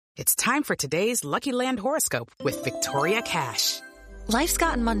It's time for today's Lucky Land horoscope with Victoria Cash. Life's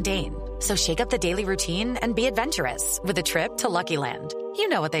gotten mundane, so shake up the daily routine and be adventurous with a trip to Lucky Land. You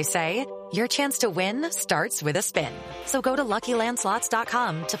know what they say, your chance to win starts with a spin. So go to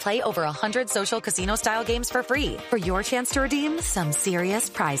LuckyLandSlots.com to play over 100 social casino-style games for free for your chance to redeem some serious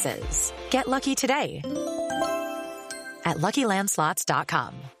prizes. Get lucky today at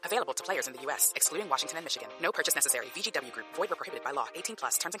LuckyLandSlots.com. Available to players in the U.S., excluding Washington and Michigan. No purchase necessary. VGW Group. Void where prohibited by law.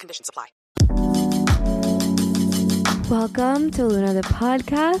 18+. Terms and conditions apply. Welcome to Luna the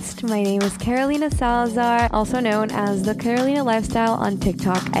podcast. My name is Carolina Salazar, also known as the Carolina Lifestyle on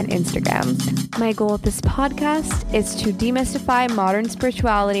TikTok and Instagram. My goal with this podcast is to demystify modern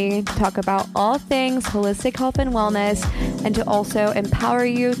spirituality, to talk about all things holistic health and wellness, and to also empower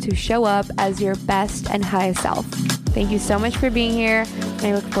you to show up as your best and highest self. Thank you so much for being here, and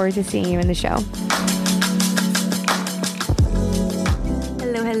I look forward to seeing you in the show.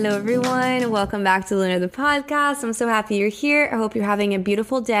 Hello, everyone. Welcome back to Luna the podcast. I'm so happy you're here. I hope you're having a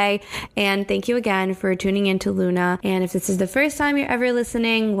beautiful day, and thank you again for tuning into Luna. And if this is the first time you're ever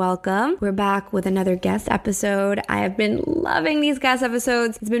listening, welcome. We're back with another guest episode. I have been loving these guest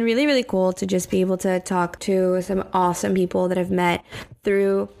episodes. It's been really, really cool to just be able to talk to some awesome people that I've met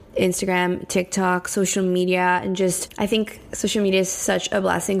through Instagram, TikTok, social media, and just, I think social media is such a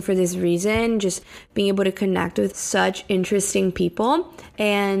blessing for this reason, just being able to connect with such interesting people.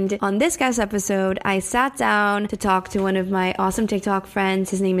 And on this guest episode, I sat down to talk to one of my awesome TikTok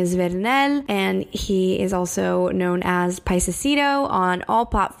friends. His name is Vernel, and he is also known as Paisecito on all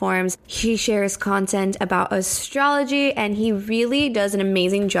platforms. He shares content about astrology, and he really does an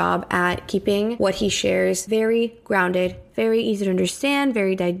amazing job at keeping what he shares very grounded, very easy to understand,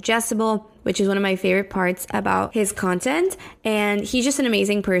 very digestible, which is one of my favorite parts about his content. And he's just an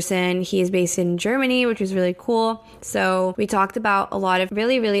amazing person. He is based in Germany, which is really cool. So we talked about a lot of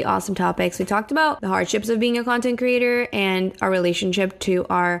really, really awesome topics. We talked about the hardships of being a content creator and our relationship to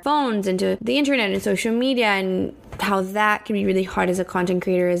our phones and to the internet and social media, and how that can be really hard as a content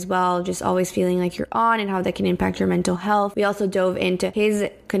creator as well, just always feeling like you're on, and how that can impact your mental health. We also dove into his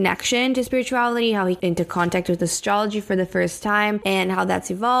connection to spirituality, how he came into contact with astrology for the first time, and how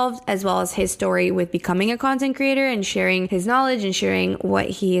that's evolved, as well as his story with becoming a content creator and sharing his knowledge and sharing what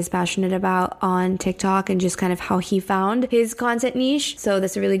he is passionate about on TikTok, and just kind of how he found his content niche. So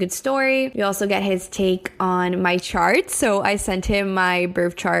that's a really good story. We also get his take on my chart. So I sent him my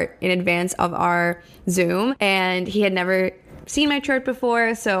birth chart in advance of our Zoom, and he had never seen my chart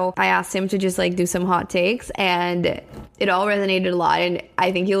before, so I asked him to just do some hot takes, and it all resonated a lot, and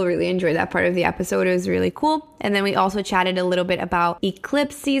I think you'll really enjoy that part of the episode. It was really cool. And then we also chatted a little bit about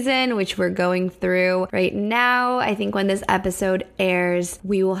eclipse season, which we're going through right now. I think when this episode airs,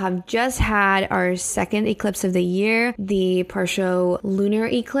 we will have just had our second eclipse of the year, the partial lunar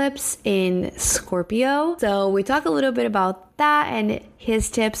eclipse in Scorpio. So we talk a little bit about that and his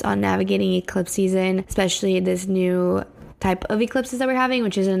tips on navigating eclipse season, especially this new type of eclipses that we're having,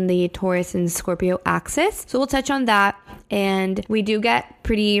 which is in the Taurus and Scorpio axis. So we'll touch on that, and we do get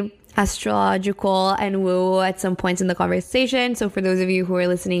pretty astrological and woo at some points in the conversation. So for those of you who are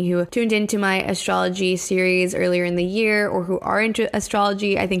listening who tuned into my astrology series earlier in the year, or who are into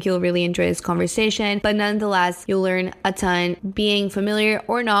astrology, I think you'll really enjoy this conversation. But nonetheless, you'll learn a ton being familiar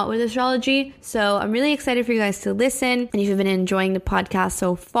or not with astrology. So I'm really excited for you guys to listen. And if you've been enjoying the podcast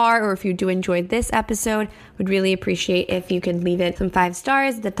so far, or if you do enjoy this episode, would really appreciate if you could leave it some 5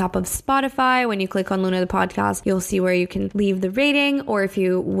 stars at the top of Spotify. When you click on Luna the podcast, you'll see where you can leave the rating, or if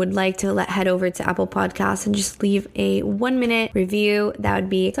you would like to head over to Apple Podcasts and just leave a 1-minute review, that would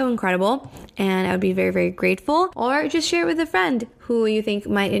be so incredible, and I would be very, very grateful. Or just share it with a friend who you think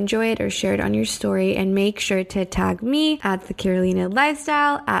might enjoy it, or share it on your story, and make sure to tag me at the Carolina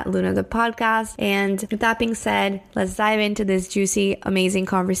Lifestyle, at Luna the podcast. And with that being said, let's dive into this juicy, amazing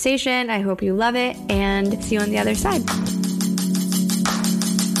conversation. I hope you love it, and see you on the other side.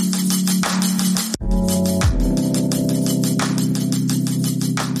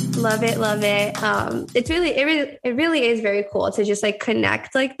 Love it, love it. It really is very cool to just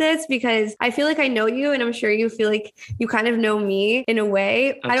connect like this, because I feel like I know you, and I'm sure you feel like you kind of know me in a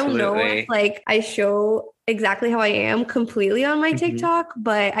way. Absolutely. I don't know if I show exactly how I am completely on my TikTok,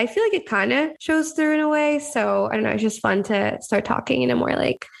 but I feel like it kind of shows through in a way. So I don't know, it's just fun to start talking in a more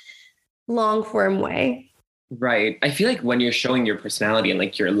long form way. Right. I feel like when you're showing your personality and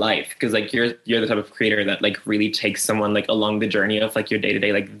like your life, because like you're the type of creator that like really takes someone like along the journey of like your day to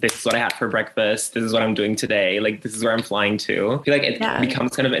day, like this is what I had for breakfast. This is what I'm doing today. Like this is where I'm flying to. I feel like it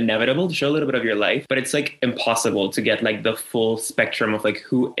becomes kind of inevitable to show a little bit of your life, but it's like impossible to get like the full spectrum of like,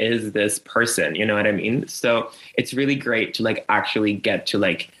 who is this person? You know what I mean? So it's really great to like actually get to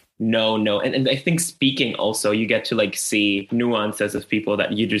like no. And I think speaking also, you get to like see nuances of people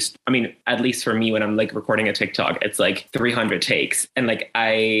that you just, I mean, at least for me, when I'm like recording a TikTok, it's like 300 takes. And like,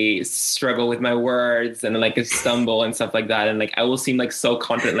 I struggle with my words and like I stumble and stuff like that. And like, I will seem like so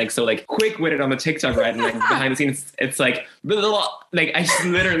confident, like so like quick witted on the TikTok, right? And like behind the scenes, it's like, like I just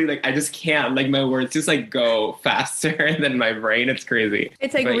literally like, I just can't, like my words just like go faster than my brain. It's crazy.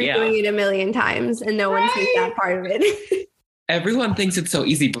 It's like redoing it a million times and no one sees that part of it. Everyone thinks it's so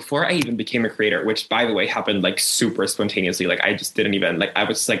easy. Before I even became a creator, which by the way happened like super spontaneously. Like I just didn't even like, I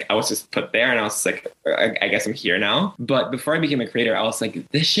was just put there and I was like, I guess I'm here now. But before I became a creator, I was like,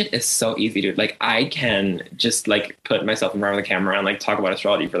 this shit is so easy, dude. Like I can just like put myself in front of the camera and like talk about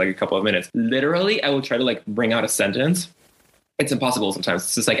astrology for like a couple of minutes. Literally, I will try to like bring out a sentence. It's impossible sometimes.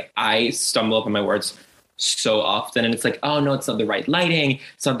 It's just like, I stumble up on my words so often and it's like, oh no, it's not the right lighting.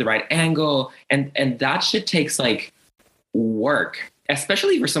 It's not the right angle. And that shit takes like work,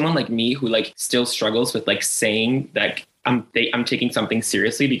 especially for someone like me who like still struggles with like saying that I'm taking something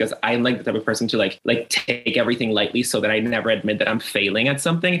seriously, because I'm like the type of person to like take everything lightly so that I never admit that I'm failing at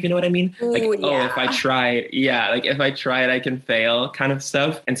something, if you know what I mean. Like, Ooh, yeah. Oh, if I try it, I can fail kind of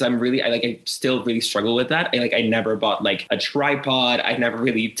stuff. And so I still really struggle with that. I never bought like a tripod. I never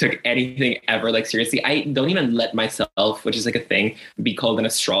really took anything ever like seriously. I don't even let myself, which is like a thing, be called an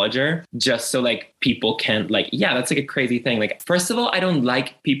astrologer just so like people can like, yeah, that's like a crazy thing. Like, first of all, I don't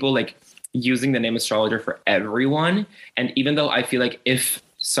like people like using the name astrologer for everyone. And even though I feel like if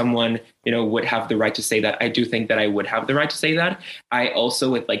someone, you know, would have the right to say that, I do think that I would have the right to say that. I also,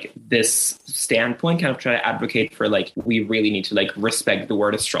 with like this standpoint, kind of try to advocate for like, we really need to like respect the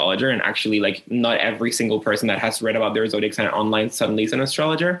word astrologer, and actually like not every single person that has read about their zodiac sign online suddenly is an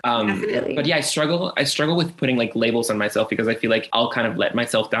astrologer. But yeah, I struggle with putting like labels on myself, because I feel like I'll kind of let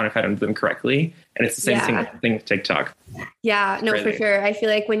myself down if I don't do them correctly. And it's the same thing with TikTok. Yeah, no, for sure. I feel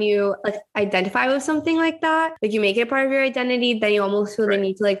like when you like identify with something like that, like you make it part of your identity, then you almost feel the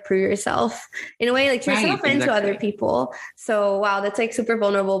need to like prove yourself in a way, like to yourself and to other people. So wow, that's like super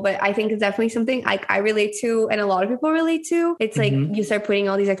vulnerable, but I think it's definitely something I relate to, and a lot of people relate to. It's like you start putting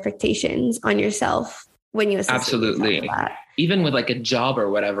all these expectations on yourself when you absolutely. Even with like a job or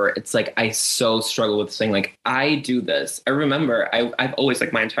whatever, it's like I so struggle with saying like, I do this. I remember I've always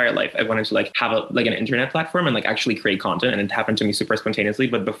like my entire life I wanted to like have an internet platform and like actually create content, and it happened to me super spontaneously.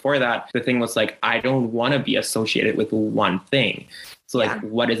 But before that, the thing was like, I don't want to be associated with one thing. So like,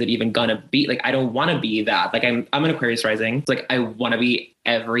 what is it even gonna be? Like, I don't want to be that. Like I'm an Aquarius rising. It's like, I want to be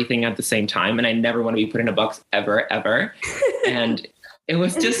everything at the same time. And I never want to be put in a box ever. And it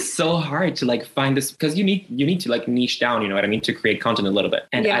was just so hard to like find this, because you need to like niche down, you know what I mean, to create content a little bit.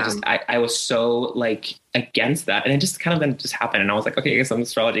 And I was so like against that, and it just kind of then just happened, and I was like, okay, I guess I'm an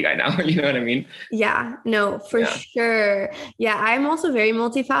astrology guy now. You know what I mean? Yeah, no, for sure. Yeah, I'm also very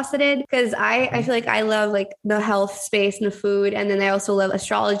multifaceted, because I feel like I love like the health space and the food, and then I also love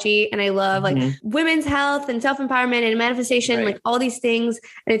astrology, and I love like women's health and self-empowerment and manifestation, like all these things.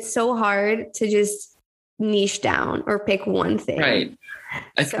 And it's so hard to just niche down or pick one thing. Right.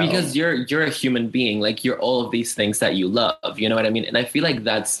 So, because you're a human being, like you're all of these things that you love, you know what I mean? And I feel like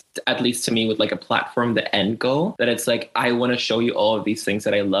that's, at least to me, with like a platform, the end goal, that it's like, I want to show you all of these things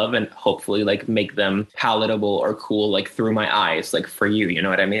that I love, and hopefully like make them palatable or cool, like through my eyes, like for you, you know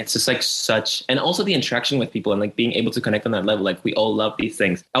what I mean? It's just like such, and also the interaction with people and like being able to connect on that level. Like we all love these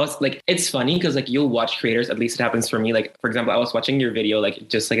things. I was like, it's funny because like you'll watch creators, at least it happens for me. Like, for example, I was watching your video like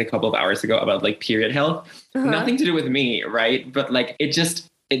just like a couple of hours ago about like period health, nothing to do with me, right? But like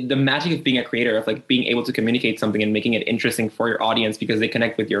the magic of being a creator, of like being able to communicate something and making it interesting for your audience because they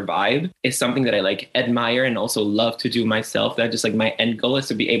connect with your vibe, is something that I like admire and also love to do myself. That just like my end goal is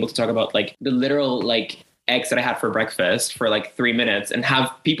to be able to talk about like the literal like eggs that I had for breakfast for like 3 minutes and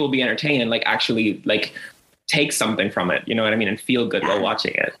have people be entertained and like actually like take something from it, you know what I mean, and feel good while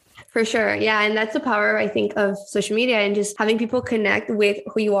watching it. For sure. Yeah. And that's the power, I think, of social media, and just having people connect with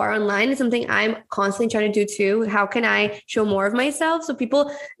who you are online is something I'm constantly trying to do too. How can I show more of myself? So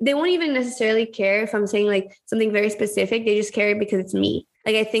people, they won't even necessarily care if I'm saying like something very specific. They just care because it's me.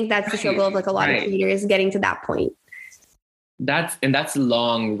 Like, I think that's the struggle of like a lot of creators getting to that point. That's a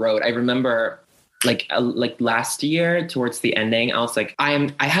long road. I remember like last year towards the ending, I was like, I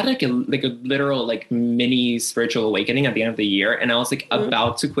had like a literal like mini spiritual awakening at the end of the year. And I was like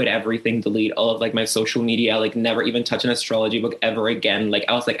about to quit everything, delete all of like my social media, like never even touch an astrology book ever again. Like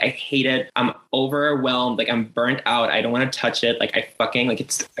I was like, I hate it. I'm overwhelmed. Like I'm burnt out. I don't want to touch it. Like I fucking like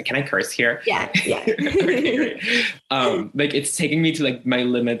it's, can I curse here? Yeah. Okay, like it's taking me to like my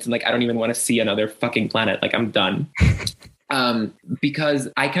limits, and like, I don't even want to see another fucking planet. Like I'm done. Because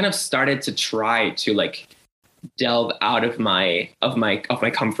I kind of started to try to like delve out of my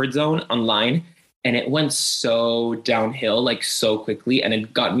comfort zone online. And it went so downhill, like so quickly. And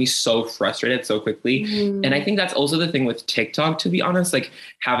it got me so frustrated so quickly. And I think that's also the thing with TikTok, to be honest, like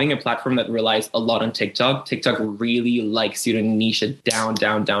having a platform that relies a lot on TikTok really likes you to niche it down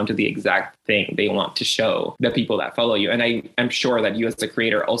to the exact thing they want to show the people that follow you. And I'm sure that you as a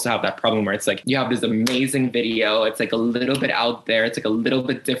creator also have that problem where it's like, you have this amazing video. It's like a little bit out there. It's like a little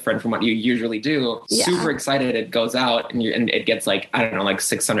bit different from what you usually do. Yeah. Super excited. It goes out and it gets like, I don't know, like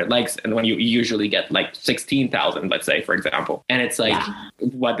 600 likes. And when you usually get like 16,000, let's say, for example. And it's like,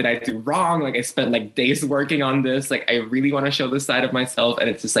 what did I do wrong? Like I spent like days working on this. Like I really want to show this side of myself. And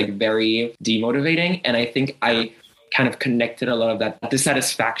it's just like very demotivating. And I think I kind of connected a lot of that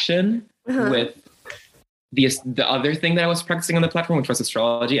dissatisfaction with the other thing that I was practicing on the platform, which was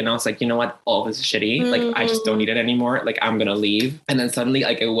astrology. And I was like, you know what? All this is shitty. Like, I just don't need it anymore. Like, I'm going to leave. And then suddenly,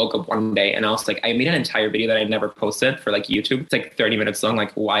 like, I woke up one day and I was like, I made an entire video that I never posted for like YouTube. It's like 30 minutes long,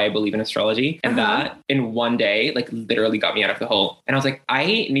 like why I believe in astrology. And that in one day, like literally got me out of the hole. And I was like, I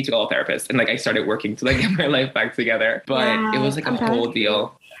need to go to a therapist. And like, I started working to like get my life back together. But it was like a whole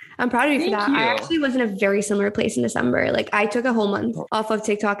deal. I'm proud of you for that. Thank you. I actually was in a very similar place in December. Like I took a whole month off of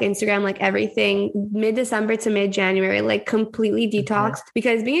TikTok, Instagram, like everything mid-December to mid-January, like completely detoxed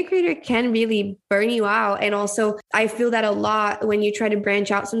because being a creator can really burn you out. And also I feel that a lot when you try to branch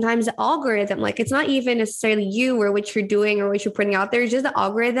out, sometimes the algorithm, like it's not even necessarily you or what you're doing or what you're putting out there. It's just the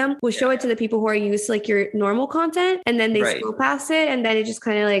algorithm will show it to the people who are used to like your normal content. And then they scroll past it. And then it just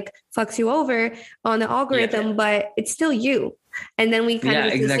kind of like fucks you over on the algorithm, but it's still you. And then we kind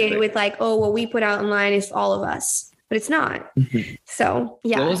of associate it with like, oh, what we put out online is all of us, but it's not. So,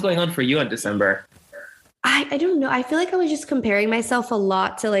 yeah. What was going on for you in December? I don't know. I feel like I was just comparing myself a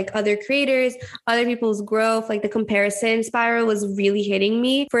lot to like other creators, other people's growth. Like the comparison spiral was really hitting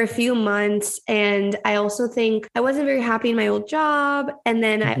me for a few months. And I also think I wasn't very happy in my old job. And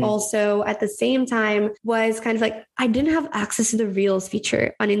then I also at the same time was kind of like, I didn't have access to the Reels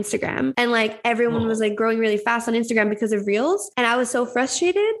feature on Instagram. And like everyone was like growing really fast on Instagram because of Reels. And I was so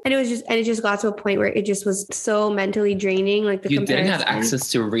frustrated. And it just got to a point where it just was so mentally draining. Like you didn't have access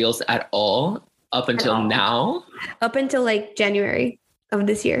to Reels at all? Up until now? Up until like January of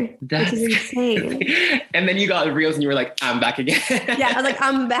this year, which is insane. And then you got Reels and you were like, I'm back again. Yeah, I was like,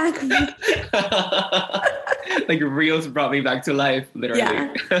 I'm back. Like Reels brought me back to life, literally.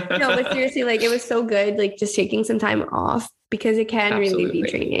 Yeah. No, but seriously, like it was so good, like just taking some time off because it can really be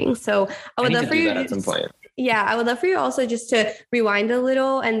draining. So I would love for you at some point. Yeah, I would love for you also just to rewind a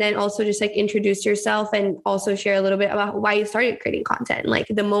little and then also just like introduce yourself and also share a little bit about why you started creating content, like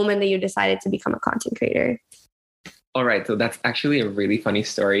the moment that you decided to become a content creator. All right. So that's actually a really funny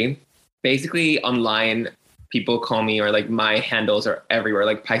story. Basically online, people call me or like my handles are everywhere,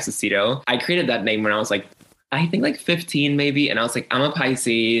 like Piscesito. I created that name when I was like, I think like 15 maybe. And I was like, I'm a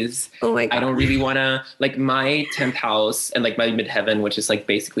Pisces. Oh my God. I don't really want to like my 10th house and like my midheaven, which is like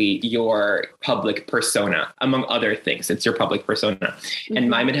basically your public persona, among other things. It's your public persona. And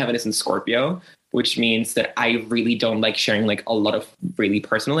my midheaven is in Scorpio, which means that I really don't like sharing like a lot of really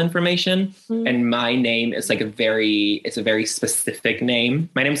personal information. And my name is like it's a very specific name.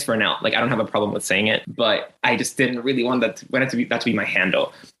 My name's Fernell. Like I don't have a problem with saying it, but I just didn't really want that to be my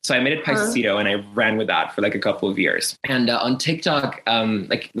handle. So I made it Piscesito and I ran with that for like a couple of years. And on TikTok,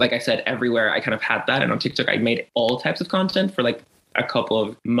 like I said, everywhere I kind of had that. And on TikTok, I made all types of content for like a couple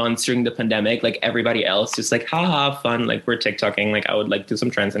of months during the pandemic, like everybody else, just like, haha, fun. Like we're TikToking, like I would like do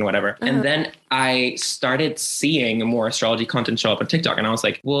some trends and whatever. And then I started seeing more astrology content show up on TikTok. And I was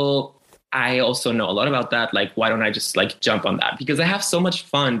like, well, I also know a lot about that. Like, why don't I just like jump on that? Because I have so much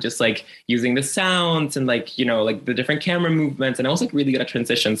fun just like using the sounds and like, you know, like the different camera movements. And I was like really good at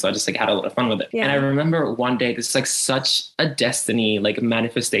transition. So I just like had a lot of fun with it. Yeah. And I remember one day, this is like such a destiny, like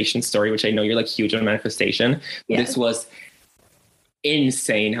manifestation story, which I know you're like huge on manifestation. Yes. This was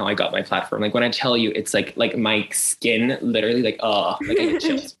insane how I got my platform. Like when I tell you, it's like my skin literally like I get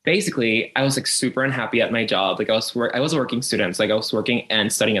chills. Basically, I was like super unhappy at my job. Like I was a working student. So like I was working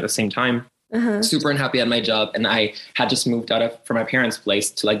and studying at the same time. Super unhappy at my job. And I had just moved from my parents' place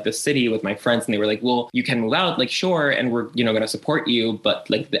to like the city with my friends. And they were like, well, you can move out, like, sure. And we're, you know, going to support you. But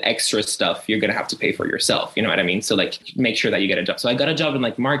like the extra stuff, you're going to have to pay for yourself. You know what I mean? So like make sure that you get a job. So I got a job in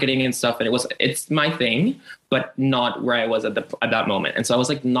like marketing and stuff. And it's my thing, but not where I was at that moment. And so I was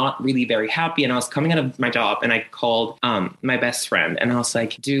like, not really very happy. And I was coming out of my job and I called my best friend and I was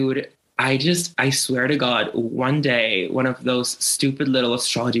like, dude, I swear to God, one day, one of those stupid little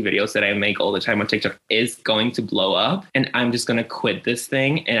astrology videos that I make all the time on TikTok is going to blow up, and I'm just going to quit this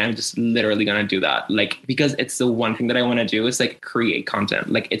thing. And I'm just literally going to do that. Like, because it's the one thing that I want to do is like create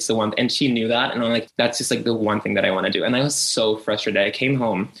content. Like, it's the one, and she knew that. And I'm like, that's just like the one thing that I want to do. And I was so frustrated. I came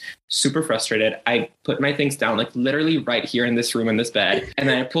home super frustrated. I put my things down, like literally right here in this room, in this bed. And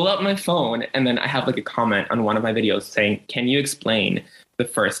then I pull out my phone, and then I have like a comment on one of my videos saying, can you explain the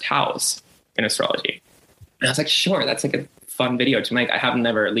first house in astrology? And I was like, sure, that's like a fun video to make. I have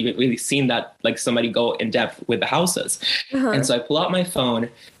never really seen that, like somebody go in depth with the houses. And so I pull out my phone,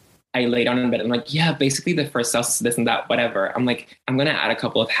 I lay down in bed. I'm like, yeah, basically the first house is this and that, whatever. I'm like, I'm going to add a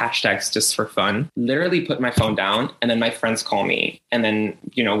couple of hashtags just for fun. Literally put my phone down, and then my friends call me. And then,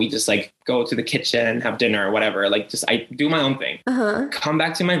 you know, we just like go to the kitchen, have dinner or whatever. Like just, I do my own thing. Come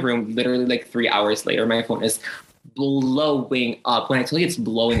back to my room, literally like 3 hours later, my phone is blowing up. When I tell you it's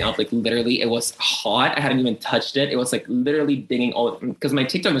blowing up, like literally it was hot. I hadn't even touched it. It was like literally dinging all, because my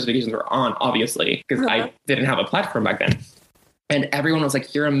TikTok notifications were on, obviously, because I didn't have a platform back then. And everyone was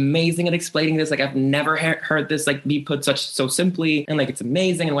like, you're amazing at explaining this. Like, I've never heard this like be put so simply, and like, it's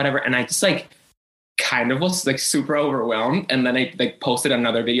amazing and whatever. And I just like kind of was like super overwhelmed. And then I like posted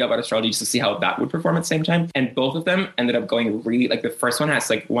another video about astrology just to see how that would perform at the same time. And both of them ended up going really, like the first one has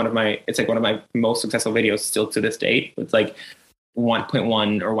like one of my most successful videos still to this date. It's like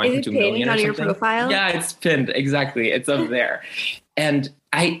 1.1 or 1.2 million or something. Your profile? Yeah, it's pinned. Exactly. It's up there. And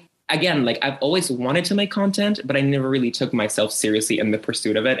again, like I've always wanted to make content, but I never really took myself seriously in the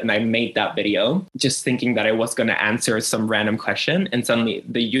pursuit of it. And I made that video just thinking that I was going to answer some random question. And suddenly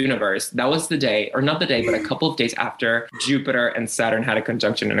the universe, that was the day, or not the day, but a couple of days after Jupiter and Saturn had a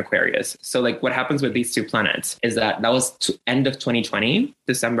conjunction in Aquarius. So like what happens with these two planets is that was end of 2020,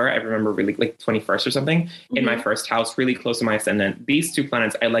 December. I remember really like 21st or something in my first house, really close to my ascendant. These two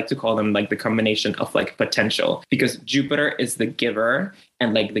planets, I like to call them like the combination of like potential, because Jupiter is the giver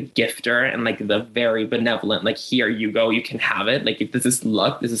and like the gifter and like the very benevolent, like, here you go, you can have it. Like, if this is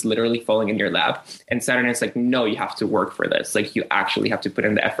luck, this is literally falling in your lap. And Saturn is like, no, you have to work for this. Like, you actually have to put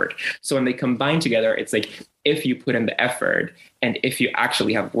in the effort. So when they combine together, it's like, if you put in the effort and if you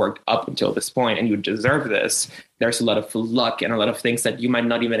actually have worked up until this point and you deserve this, there's a lot of luck and a lot of things that you might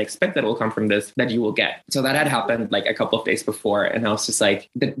not even expect that will come from this that you will get. So that had happened like a couple of days before. And I was just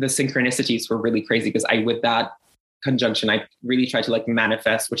like, the synchronicities were really crazy, because with that conjunction, I really try to like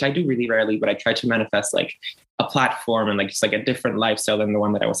manifest, which I do really rarely, but I try to manifest like a platform and like just like a different lifestyle than the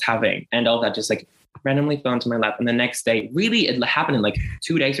one that I was having. And all that just like randomly fell into my lap. And the next day, really, it happened in like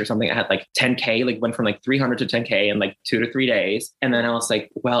 2 days or something. I had like 10K, like went from like 300 to 10K in like 2 to 3 days. And then I was like,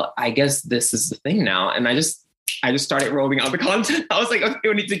 well, I guess this is the thing now. And I just started rolling out the content. I was like, okay,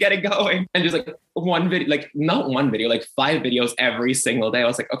 we need to get it going. And just like one video, like not one video, like 5 videos every single day. I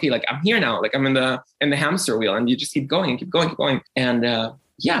was like, okay, like I'm here now. Like I'm in the hamster wheel, and you just keep going and keep going, keep going. And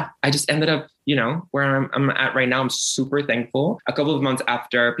yeah, I just ended up, you know, where I'm at right now. I'm super thankful. A couple of months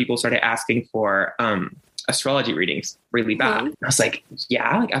after, people started asking for astrology readings really bad. I was like,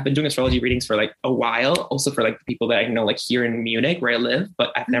 yeah, like I've been doing astrology readings for like a while, also for like the people that I know, like here in Munich where I live,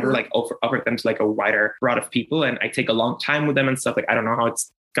 but I've never like offered them to like a wider crowd of people. And I take a long time with them and stuff. Like, I don't know how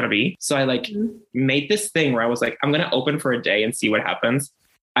it's going to be. So I like made this thing where I was like, I'm going to open for a day and see what happens.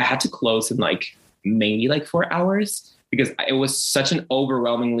 I had to close in like maybe like 4 hours, because it was such an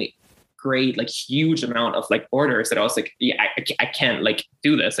overwhelmingly great, like huge amount of like orders that I was like, yeah, I can't like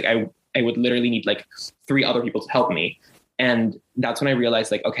do this. Like I would literally need like 3 other people to help me. And that's when I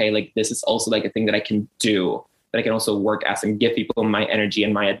realized like, okay, like this is also like a thing that I can do, that I can also work as and give people my energy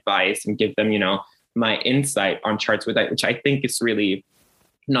and my advice and give them, you know, my insight on charts with that, which I think is really,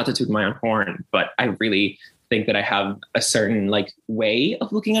 not to toot my own horn, but I really think that I have a certain like way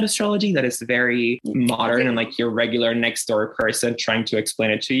of looking at astrology that is very modern and like your regular next door person trying to explain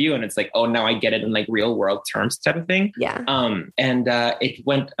it to you. And it's like, oh, now I get it in like real world terms type of thing. Yeah. And it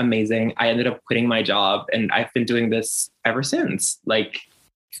went amazing. I ended up quitting my job, and I've been doing this ever since, like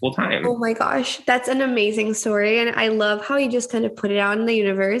full time. Oh my gosh, that's an amazing story. And I love how you just kind of put it out in the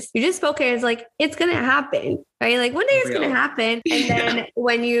universe. You just spoke it as like, it's going to happen, right? Like one day it's going to happen. And then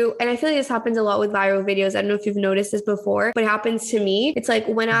and I feel like this happens a lot with viral videos. I don't know if you've noticed this before, but it happens to me. It's like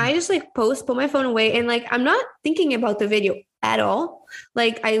when I just like put my phone away and like, I'm not thinking about the video at all.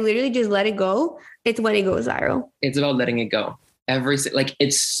 Like I literally just let it go. It's when it goes viral. It's about letting it go.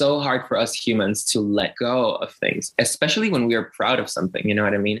 It's so hard for us humans to let go of things, especially when we are proud of something, you know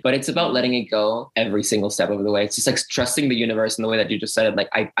what I mean? But it's about letting it go every single step of the way. It's just like trusting the universe in the way that you just said it. Like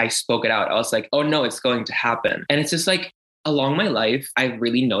I spoke it out. I was like, oh no, it's going to happen. And it's just like along my life, I've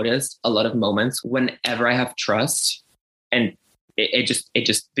really noticed a lot of moments whenever I have trust and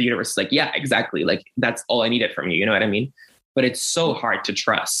the universe is like, yeah, exactly. Like that's all I needed from you. You know what I mean? But it's so hard to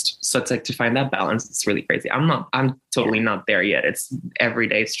trust. So it's like to find that balance. It's really crazy. I'm totally not there yet. It's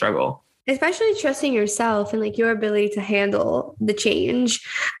everyday struggle. Especially trusting yourself and like your ability to handle the change.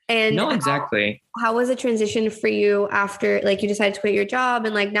 And no, exactly. How was the transition for you after like you decided to quit your job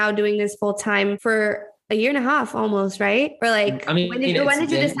and like now doing this full time for a year and a half almost, right? Or like, I mean, when did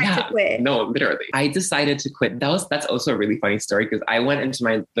you decide to quit? No, literally. I decided to quit. That's also a really funny story because I went into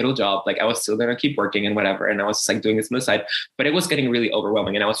my little job, like I was still going to keep working and whatever. And I was just like doing this on the side, but it was getting really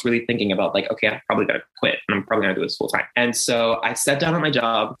overwhelming. And I was really thinking about like, okay, I'm probably going to quit and I'm probably going to do this full time. And so I sat down at my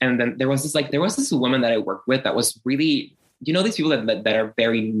job and then there was this woman that I worked with that was really, you know, these people that are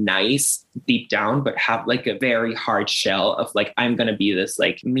very nice deep down, but have like a very hard shell of like, I'm going to be this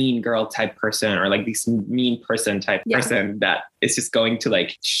like mean girl type person or like this mean person type person that is just going to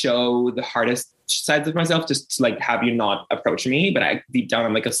like show the hardest sides of myself just to like have you not approach me. But I deep down,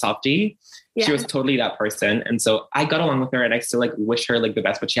 I'm like a softie. Yeah. She was totally that person. And so I got along with her and I still like wish her like the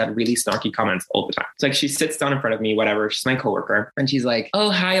best, but she had really snarky comments all the time. So like she sits down in front of me, whatever. She's my coworker. And she's like, oh,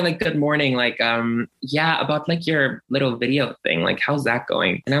 hi, like good morning. Like, yeah, about like your little video thing. Like, how's that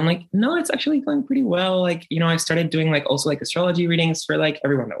going? And I'm like, no, it's actually going pretty well. Like, you know, I started doing like also like astrology readings for like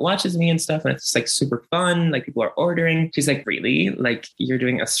everyone that watches me and stuff. And it's like super fun. Like people are ordering. She's like, really? Like you're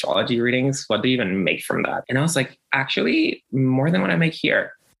doing astrology readings? What do you even make from that? And I was like, actually more than what I make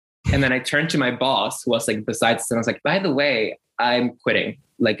here. And then I turned to my boss who was like besides, and I was like, by the way, I'm quitting.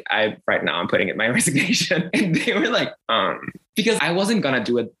 Like right now I'm putting in my resignation. And they were like, because I wasn't going to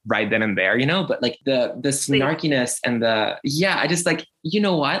do it right then and there, you know, but like the snarkiness and I just like, you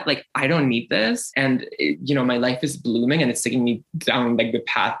know what, like, I don't need this. And you know, my life is blooming and it's taking me down like the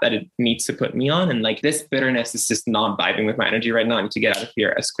path that it needs to put me on. And like this bitterness is just not vibing with my energy right now. I need to get out of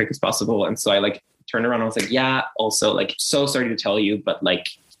here as quick as possible. And so I like turned around and I was like, yeah, also like, so sorry to tell you, but like,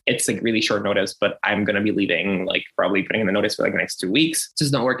 it's like really short notice, but I'm going to be leaving, like probably putting in the notice for like the next 2 weeks. It's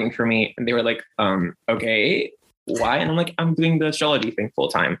just not working for me. And they were like, okay, why? And I'm like, I'm doing the astrology thing full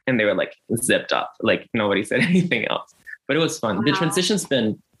time. And they were like zipped up. Like nobody said anything else, but it was fun. Wow. The transition's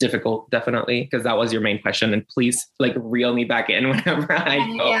been difficult, definitely, because that was your main question. And please like reel me back in whenever I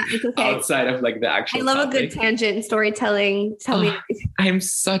go outside of like the actual I love topic. A good tangent storytelling. Tell me. I'm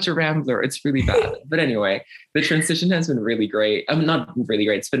such a rambler. It's really bad. But anyway, the transition has been really great. I'm not really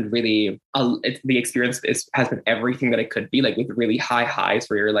great. It's been really, the experience has been everything that it could be, like with really high highs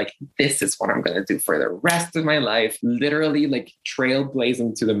where you're like, this is what I'm going to do for the rest of my life. Literally like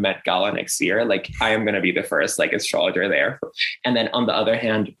trailblazing to the Met Gala next year. Like I am going to be the first like astrologer there. And then on the other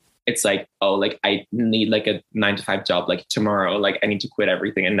hand, it's like, oh, like I need like a 9-to-5 job, like tomorrow, like I need to quit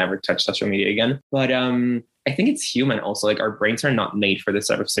everything and never touch social media again. But I think it's human also, like our brains are not made for this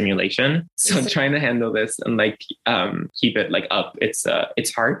sort of simulation. So trying to handle this and like keep it like up, it's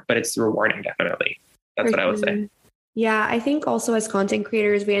hard, but it's rewarding, definitely. That's what I would say. Yeah, I think also as content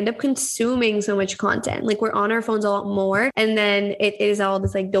creators, we end up consuming so much content. Like we're on our phones a lot more. And then it is all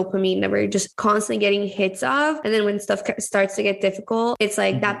this like dopamine that we're just constantly getting hits of. And then when stuff starts to get difficult, it's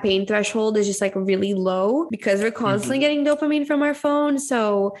like that pain threshold is just like really low because we're constantly getting dopamine from our phone.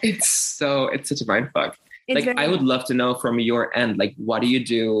 So it's such a mind fuck. Like, I would love to know from your end, like, what do you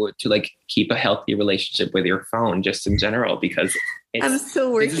do to like keep a healthy relationship with your phone just in general? Because I'm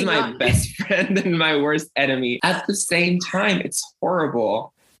still working. This is my best friend and my worst enemy at the same time. It's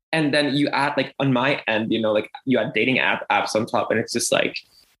horrible. And then you add like on my end, you know, like you add dating apps on top and it's just like,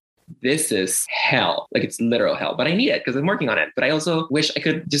 this is hell. Like it's literal hell, but I need it because I'm working on it. But I also wish I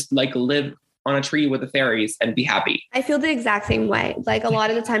could just like live on a tree with the fairies and be happy. I feel the exact same way. Like a lot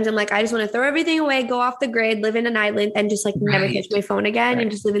of the times I'm like, I just want to throw everything away, go off the grid, live in an island and just like never touch my phone again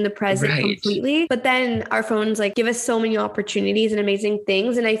and just live in the present completely. But then our phones like give us so many opportunities and amazing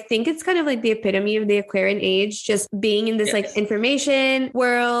things. And I think it's kind of like the epitome of the Aquarian age, just being in this like information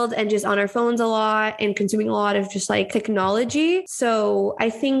world and just on our phones a lot and consuming a lot of just like technology. So I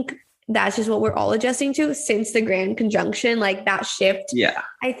think that's just what we're all adjusting to since the Grand Conjunction, like that shift. Yeah,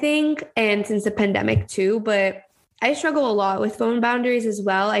 I think, and since the pandemic too, but I struggle a lot with phone boundaries as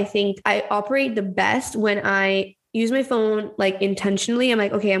well. I think I operate the best when I use my phone like intentionally. I'm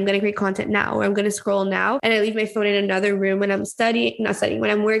like, okay, I'm going to create content now, or I'm going to scroll now. And I leave my phone in another room when I'm when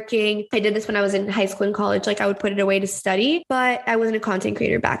I'm working. I did this when I was in high school and college. Like I would put it away to study, but I wasn't a content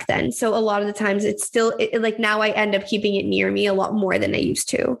creator back then. So a lot of the times it's still like now I end up keeping it near me a lot more than I used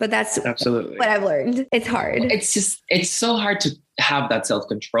to, but that's absolutely what I've learned. It's hard. It's so hard to have that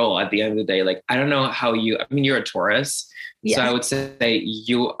self-control at the end of the day. Like, I don't know how you're a Taurus. Yes. So I would say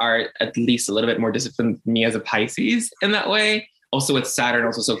you are at least a little bit more disciplined than me as a Pisces in that way. Also with Saturn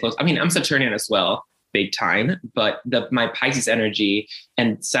also so close. I mean, I'm Saturnian as well, big time. But my Pisces energy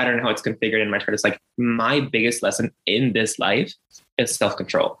and Saturn, how it's configured in my chart, is like my biggest lesson in this life is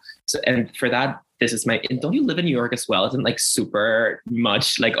self-control. So, and for that, this is and don't you live in New York as well? Isn't like super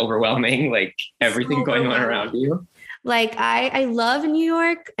much like overwhelming, like everything So going on around you? Like I love New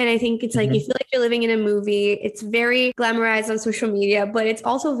York, and I think it's like you feel like you're living in a movie. It's very glamorized on social media, but it's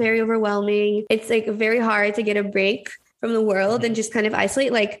also very overwhelming. It's like very hard to get a break from the world and just kind of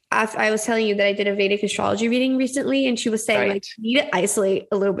isolate. Like I was telling you that I did a Vedic astrology reading recently, and she was saying like you need to isolate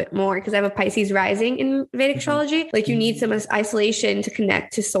a little bit more because I have a Pisces rising in Vedic astrology. Like you need some isolation to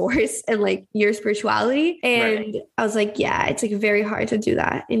connect to source and like your spirituality. And I was like, yeah, it's like very hard to do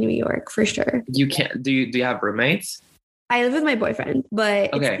that in New York for sure. You can't. Do you have roommates? I live with my boyfriend,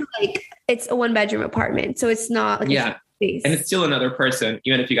 but it's like it's a 1-bedroom apartment, so it's not like a space. And it's still another person.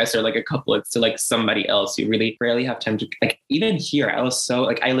 Even if you guys are like a couple, it's still like somebody else. You really rarely have time to like. Even here, I was so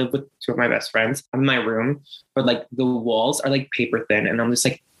like I live with 2 of my best friends. I'm in my room, but like the walls are like paper thin, and I'm just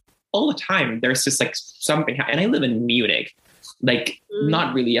like all the time. There's just like something, and I live in Munich, like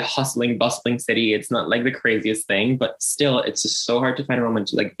not really a hustling, bustling city. It's not like the craziest thing, but still, it's just so hard to find a moment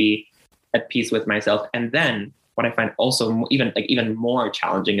to like be at peace with myself. And then what I find also even more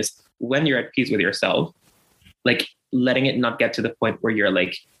challenging is when you're at peace with yourself, like letting it not get to the point where you're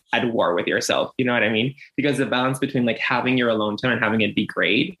like at war with yourself. You know what I mean? Because the balance between like having your alone time and having it be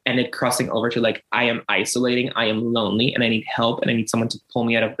great and it crossing over to like, I am isolating, I am lonely and I need help and I need someone to pull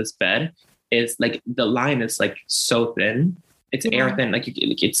me out of this bed is like, the line is like so thin. It's air thin. Like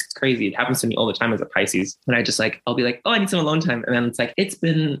it's crazy. It happens to me all the time as a Pisces. And I just like, I'll be like, oh, I need some alone time. And then it's like, it's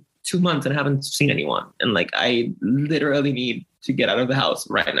been 2 months and I haven't seen anyone. And like, I literally need to get out of the house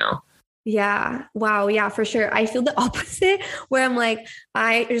right now. Yeah. Wow. Yeah, for sure. I feel the opposite where I'm like,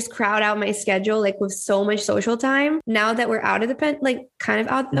 I just crowd out my schedule, like with so much social time now that we're out of the kind of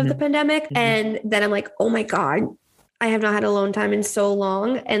out of the pandemic. And then I'm like, oh my God, I have not had alone time in so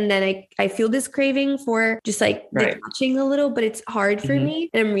long. And then I feel this craving for just like detaching a little, but it's hard for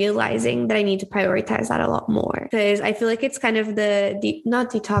me. And I'm realizing that I need to prioritize that a lot more because I feel like it's kind of not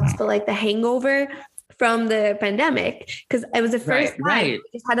detox, but like the hangover from the pandemic. Cause it was the first time we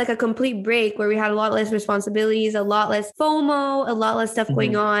just had like a complete break where we had a lot less responsibilities, a lot less FOMO, a lot less stuff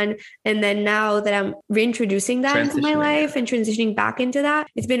going on. And then now that I'm reintroducing that into my life and transitioning back into that,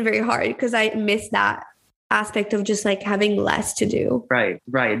 it's been very hard because I miss that aspect of just like having less to do. Right.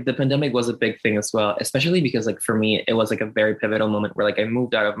 The pandemic was a big thing as well, especially because like for me, it was like a very pivotal moment where like I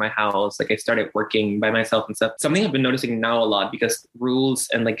moved out of my house, like I started working by myself and stuff. Something I've been noticing now a lot because rules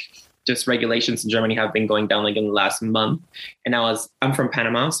and like just regulations in Germany have been going down like in the last month. And I'm from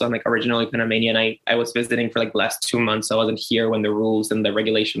Panama. So I'm like originally Panamanian. I was visiting for like the last 2 months. So I wasn't here when the rules and the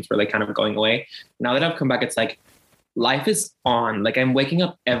regulations were like kind of going away. Now that I've come back, it's like life is on. Like I'm waking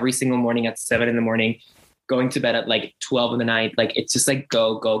up every single morning at 7 a.m, going to bed at like 12 in the night. Like it's just like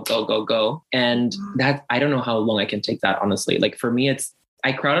go. And that, I don't know how long I can take that, honestly. Like for me,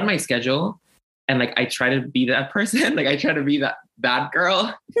 I crowded my schedule and like, I try to be that person. Like I try to be that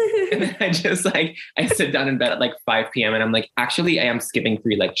girl. And then I sit down in bed at like 5 p.m. and I'm like, actually, I am skipping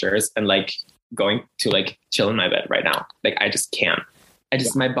 3 lectures and like going to like chill in my bed right now. Like I just can't.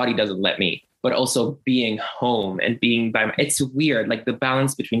 My body doesn't let me. But also being home and being it's weird. Like the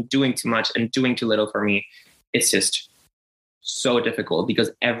balance between doing too much and doing too little for me, it's just so difficult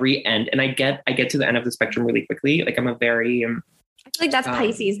because every end, and I get to the end of the spectrum really quickly. Like I'm a very, I feel like that's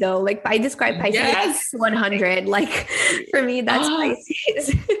Pisces though. Like I describe Pisces as 100. Like for me, that's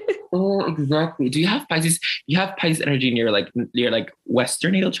Pisces. Oh, exactly. Do you have Pisces? You have Pisces energy in your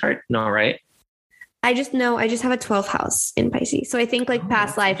Western natal chart? No, right? I just have a 12th house in Pisces. So I think like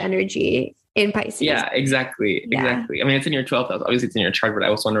past life energy in Pisces. Yeah, exactly. I mean, it's in your 12th house. Obviously it's in your chart, but I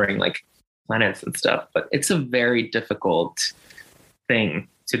was wondering like planets and stuff, but it's a very difficult thing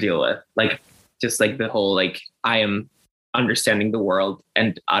to deal with. Like just like the whole, like I am understanding the world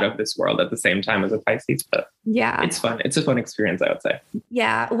and out of this world at the same time as a Pisces, but yeah, it's fun. It's a fun experience, I would say.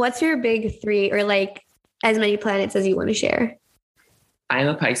 Yeah. What's your big 3 or like as many planets as you want to share? I'm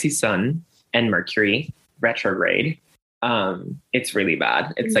a Pisces sun and Mercury retrograde. It's really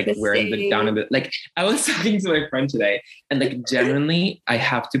bad. It's like we're in the down of the, like I was talking to my friend today and like genuinely I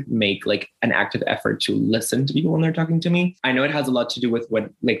have to make like an active effort to listen to people when they're talking to me. I know it has a lot to do with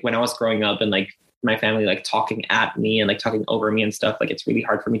when I was growing up and like my family like talking at me and like talking over me and stuff. Like it's really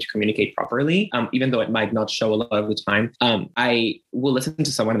hard for me to communicate properly, even though it might not show a lot of the time. I will listen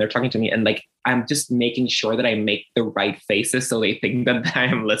to someone and they're talking to me and like I'm just making sure that I make the right faces so they think that I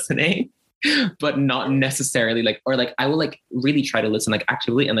am listening. but not necessarily like, or like I will like really try to listen like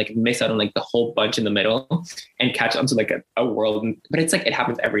actively and like miss out on like the whole bunch in the middle and catch on to like a world. But it's like, it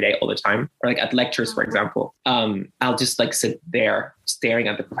happens every day, all the time. Or like at lectures, for example, I'll just like sit there staring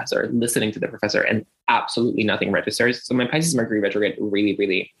at the professor, listening to the professor, and absolutely nothing registers. So my Pisces Mercury retrograde really,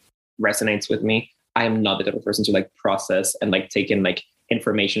 really resonates with me. I am not the type of person to like process and like take in like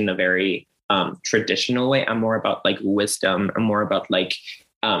information in a very traditional way. I'm more about like wisdom. I'm more about like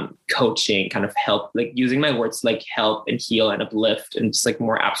coaching, kind of help, like using my words to like help and heal and uplift and just like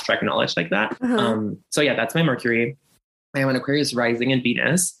more abstract knowledge like that. So yeah, that's my Mercury. I am an Aquarius rising in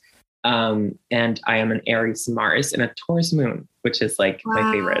Venus. And I am an Aries Mars and a Taurus moon, which is like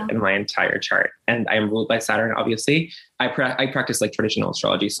my favorite in my entire chart. And I am ruled by Saturn, obviously. I practice like traditional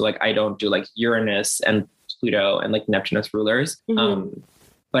astrology. So like, I don't do like Uranus and Pluto and like Neptune as rulers.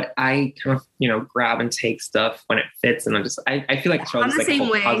 But I kind of, you know, grab and take stuff when it fits. And I feel like astrology is like a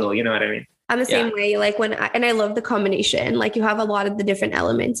whole puzzle, you know what I mean? I'm the same way. Like I love the combination, like you have a lot of the different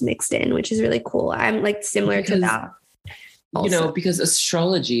elements mixed in, which is really cool. I'm like similar to that. Also. You know, because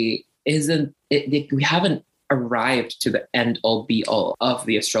astrology we haven't arrived to the end all be all of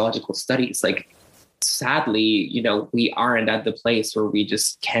the astrological studies. Like, sadly, you know, we aren't at the place where we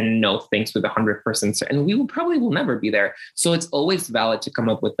just can know things with 100%, and we will never be there. So it's always valid to come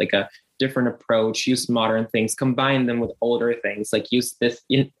up with like a different approach, use modern things, combine them with older things, like use this.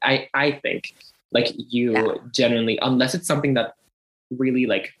 I think like you genuinely, unless it's something that really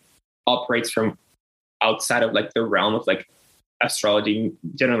like operates from outside of like the realm of like astrology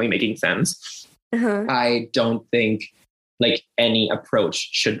generally making sense. I don't think like any approach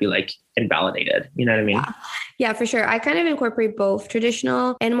should be like invalidated. You know what I mean? Yeah, for sure. I kind of incorporate both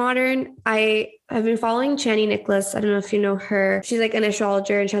traditional and modern. I have been following Chani Nicholas. I don't know if you know her. She's like an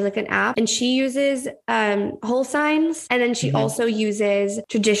astrologer and she has like an app, and she uses whole signs. And then she also uses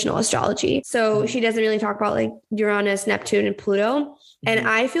traditional astrology. So she doesn't really talk about like Uranus, Neptune, and Pluto. And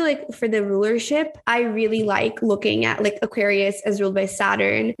I feel like for the rulership, I really like looking at like Aquarius as ruled by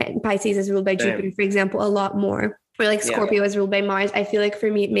Saturn and Pisces as ruled by Jupiter, for example, a lot more. Or like Scorpio is ruled by Mars. I feel like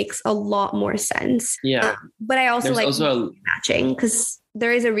for me, it makes a lot more sense. Yeah. But I also matching, because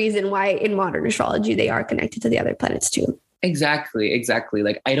there is a reason why in modern astrology, they are connected to the other planets too. Exactly.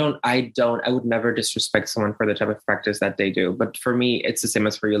 Like I would never disrespect someone for the type of practice that they do. But for me, it's the same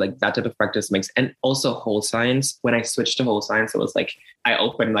as for you. Like that type of practice makes, and also whole signs. When I switched to whole signs, it was like, I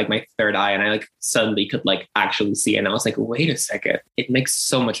opened like my third eye and I like suddenly could like actually see. And I was like, wait a second, it makes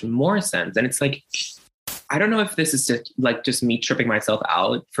so much more sense. And it's like, I don't know if this is just me tripping myself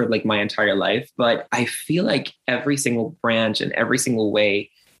out for like my entire life, but I feel like every single branch and every single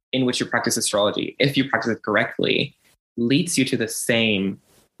way in which you practice astrology, if you practice it correctly, leads you to the same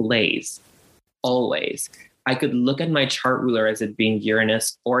place always. I could look at my chart ruler as it being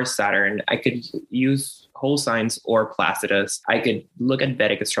Uranus or Saturn. I could use whole signs or Placidus. I could look at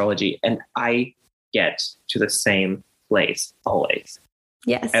Vedic astrology and I get to the same place always.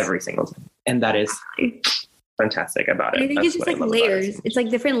 Yes. Every single time. And that is fantastic about it. I think it's just like layers. It's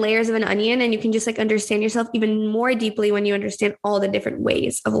like different layers of an onion, and you can just like understand yourself even more deeply when you understand all the different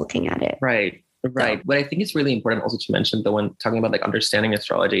ways of looking at it. Right. What I think is really important also to mention, though, when talking about like understanding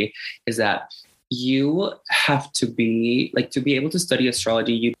astrology, is that you have to be like, to be able to study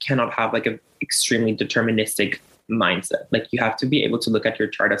astrology, you cannot have like an extremely deterministic mindset. Like you have to be able to look at your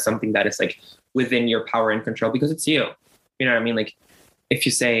chart as something that is like within your power and control, because it's you. You know what I mean? Like, if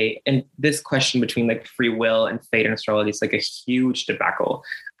you say, and this question between like free will and fate in astrology is like a huge debacle.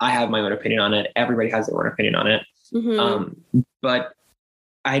 I have my own opinion on it. Everybody has their own opinion on it. But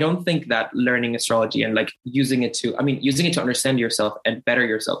I don't think that learning astrology and like using it to understand yourself and better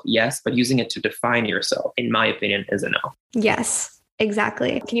yourself, yes, but using it to define yourself, in my opinion, is a no. Yes,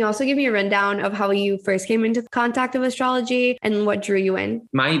 exactly. Can you also give me a rundown of how you first came into contact with astrology and what drew you in?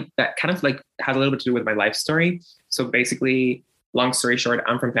 That kind of like has a little bit to do with my life story. So basically, long story short,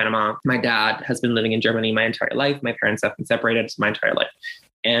 I'm from Panama. My dad has been living in Germany my entire life. My parents have been separated my entire life.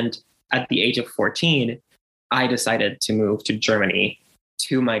 And at the age of 14, I decided to move to Germany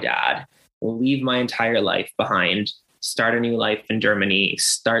to my dad, leave my entire life behind, start a new life in Germany,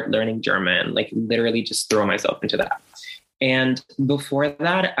 start learning German, like literally just throw myself into that. And before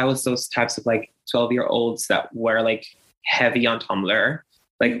that, I was those types of like 12-year-olds that were like heavy on Tumblr,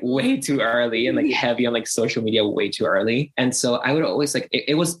 like way too early, and like heavy on like social media way too early. And so I would always like,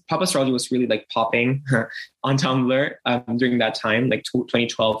 it was, pop astrology was really like popping on Tumblr during that time, like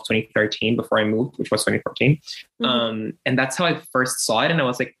 2012, 2013, before I moved, which was 2014. And that's how I first saw it. And I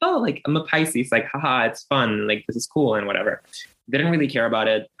was like, oh, like I'm a Pisces, like, haha, it's fun. Like, this is cool and whatever. Didn't really care about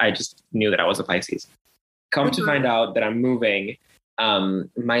it. I just knew that I was a Pisces. Come to find out that I'm moving,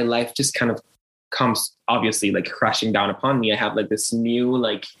 my life just kind of comes obviously like crashing down upon me. I have like this new,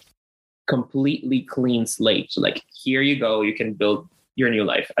 like completely clean slate. So, like, here you go. You can build your new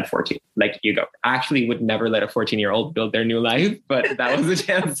life at 14. Like, you go. I actually would never let a 14-year-old build their new life, but that was the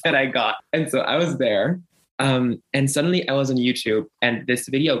chance that I got. And so I was there. And suddenly I was on YouTube and this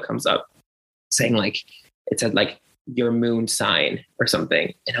video comes up saying like, it said like your moon sign or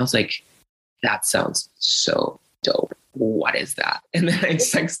something. And I was like, that sounds so dope. What is that? And then I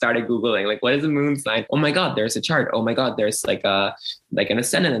just like started Googling, like, what is a moon sign? Oh my God, there's a chart. Oh my God, there's like an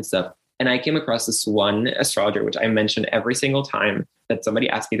ascendant and stuff. And I came across this one astrologer, which I mention every single time that somebody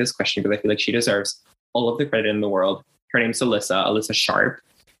asks me this question, because I feel like she deserves all of the credit in the world. Her name's Alyssa Sharp.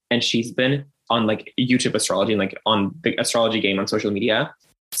 And she's been on like YouTube astrology and like on the astrology game on social media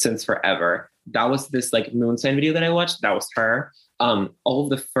since forever. That was this like moon sign video that I watched. That was her. All of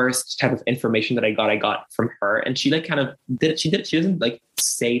the first type of information that I got from her. And she like kind of she doesn't like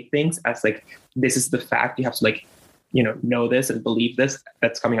say things as like, this is the fact. You have to like, know this and believe this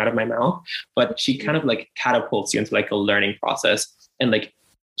that's coming out of my mouth. But she kind of like catapults you into like a learning process. And like,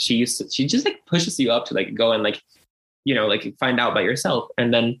 she just like pushes you up to like go and like, like find out by yourself.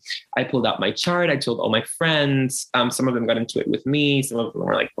 And then I pulled out my chart. I told all my friends. Some of them got into it with me. Some of them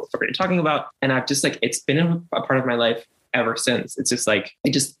were like, what are you talking about? And I've just like, it's been a part of my life ever since. It's just like,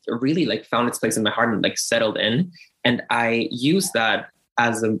 it just really like found its place in my heart and like settled in. And I use that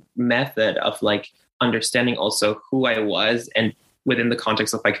as a method of like understanding also who I was, and within the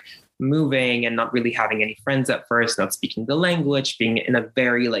context of like moving and not really having any friends at first, not speaking the language, being in a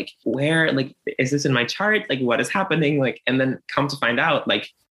very like, where, like, is this in my chart? Like, what is happening? Like, and then come to find out,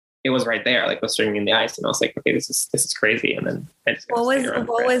 like, it was right there, like, was staring me in the eyes. And I was like, okay, this is crazy. And then I just what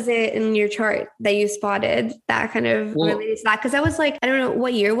was it in your chart that you spotted that kind of related to that? Because I was like, I don't know,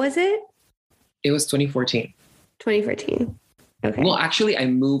 what year was it? It was 2014. 2014. Okay. Well, actually, I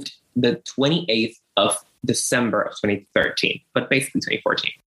moved the 28th of December of 2013, but basically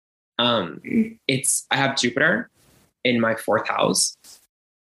 2014. I have Jupiter in my 4th house.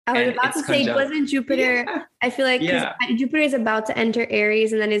 I was about to say, wasn't Jupiter, yeah. I feel like Jupiter is about to enter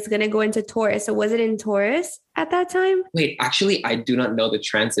Aries and then it's going to go into Taurus. So was it in Taurus at that time? Wait, actually, I do not know the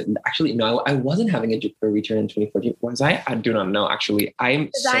transit. Actually, no, I wasn't having a Jupiter return in 2014. Was I? I do not know, actually. I'm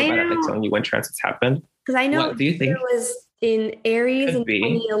so bad at telling you when transits happened. Because I know what do you think? It was in Aries in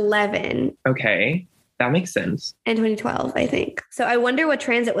 2011. Okay. That makes sense. And 2012, I think. So I wonder what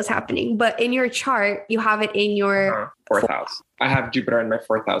transit was happening. But in your chart, you have it in your 4th house. I have Jupiter in my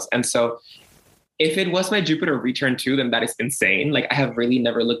 4th house. And so if it was my Jupiter return too, then that is insane. Like, I have really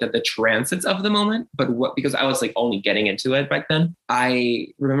never looked at the transits of the moment, but because I was like only getting into it back then. I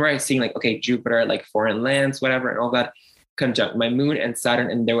remember I seeing like, okay, Jupiter, like foreign lands, whatever, and all that, conjunct my moon and Saturn.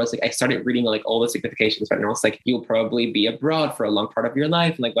 And there was like, I started reading like all the significations, right? And I was like, you'll probably be abroad for a long part of your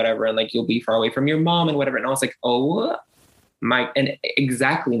life and like whatever. And like, you'll be far away from your mom and whatever. And I was like, and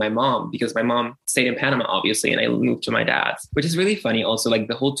exactly my mom, because my mom stayed in Panama, obviously. And I moved to my dad's, which is really funny. Also, like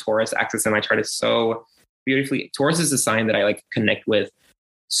the whole Taurus axis in my chart is so beautifully. Taurus is a sign that I like connect with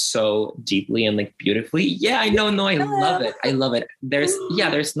so deeply and like beautifully. Yeah, I know. No, I love it. I love it. There's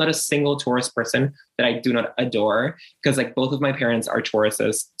not a single Taurus person that I do not adore, because like both of my parents are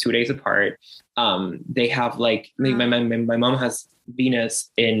Tauruses 2 days apart. They have like my mom has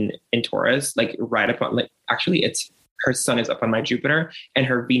Venus in Taurus, like right upon, like, actually it's her sun is upon my Jupiter and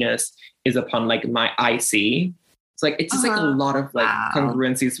her Venus is upon like my IC. It's like, it's just like a lot of like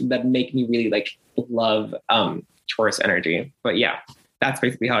congruencies that make me really like love Taurus energy. But yeah, that's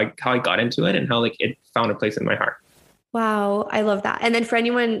basically how I got into it and how like it found a place in my heart. Wow. I love that. And then for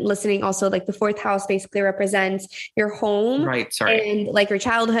anyone listening, also like the 4th house basically represents your home, right? Sorry. And like your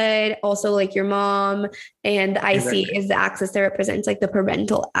childhood, also like your mom, and the IC is the axis that represents like the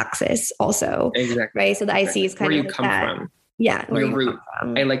parental axis also. Exactly. Right. So the IC is kind where of you like come that. from. Yeah. Your root.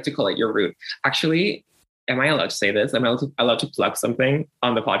 I like to call it your root. Actually, am I allowed to say this? Am I allowed to plug something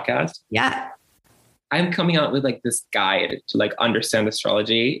on the podcast? Yeah. I'm coming out with like this guide to like understand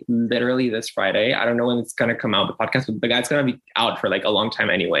astrology literally this Friday. I don't know when it's going to come out, the podcast, but the guide's going to be out for like a long time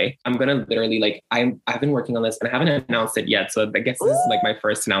anyway. I'm going to literally like, I've been working on this and I haven't announced it yet. So I guess this is like my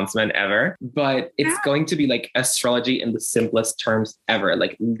first announcement ever, but it's going to be like astrology in the simplest terms ever.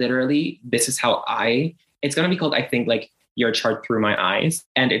 Like literally, this is how it's going to be called, I think, like Your Chart Through My Eyes.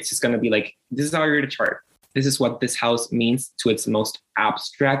 And it's just going to be like, this is how you're to chart. This is what this house means to its most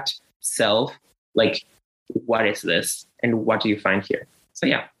abstract self. Like, what is this? And what do you find here? So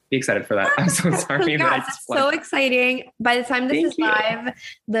yeah, be excited for that. I'm so sorry. That's so exciting. By the time this is live,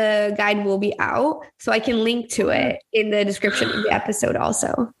 the guide will be out. So I can link to it in the description of the episode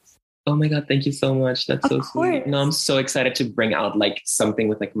also. Oh my God, thank you so much. That's so Of sweet. course. No, I'm so excited to bring out like something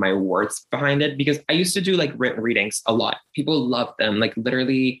with like my words behind it, because I used to do like written readings a lot. People loved them. Like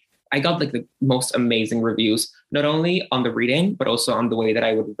literally, I got like the most amazing reviews, not only on the reading, but also on the way that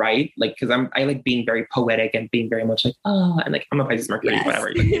I would write. Like, cause I like being very poetic and being very much like, and like I'm a Pisces Mercury, Yes. whatever.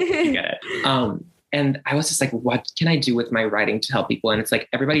 Like, you get it. And I was just like, what can I do with my writing to help people? And it's like,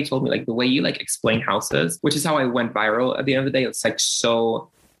 everybody told me like the way you like explain houses, which is how I went viral at the end of the day. It's like so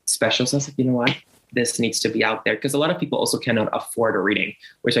special. So I was like, you know what? This needs to be out there, because a lot of people also cannot afford a reading,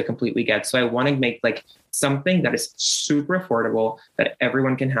 which I completely get. So I want to make like something that is super affordable that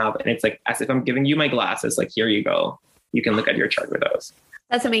everyone can have. And it's like, as if I'm giving you my glasses, like, here you go. You can look at your chart with those.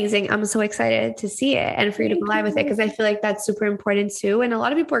 That's amazing. I'm so excited to see it and for you to go live with it, because I feel like that's super important too. And a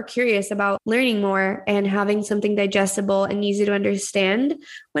lot of people are curious about learning more and having something digestible and easy to understand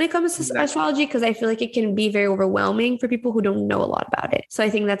when it comes to astrology, because I feel like it can be very overwhelming for people who don't know a lot about it. So I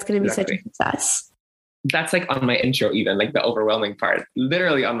think that's going to be such a success. That's like on my intro, even like the overwhelming part,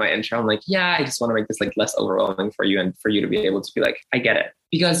 literally on my intro, I'm like, yeah, I just want to make this like less overwhelming for you and for you to be able to be like, I get it.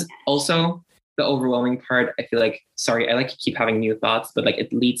 Because also the overwhelming part, I feel like, sorry, I like to keep having new thoughts, but like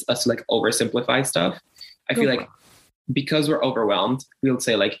it leads us to like oversimplify stuff. I feel like because we're overwhelmed, we'll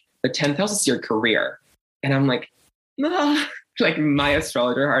say like the 10th house is your career. And I'm like, nah, like my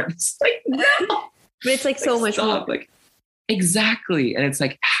astrologer heart is like, no. But it's like so much more. Like, exactly. And it's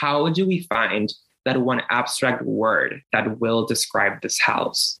like, how do we find that one abstract word that will describe this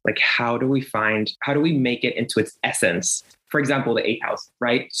house? Like, how do we make it into its essence? For example, the 8th house,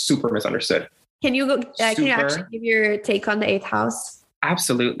 right? Super misunderstood. Can you actually give your take on the 8th house?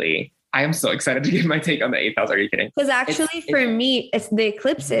 Absolutely. I am so excited to give my take on the 8th house. Are you kidding? Because actually for me, it's the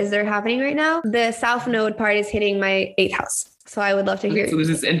eclipses they're happening right now. The South Node part is hitting my 8th house. So I would love to hear. So this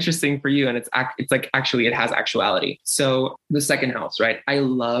is interesting for you. And it's like, actually, it has actuality. So the 2nd house, right? I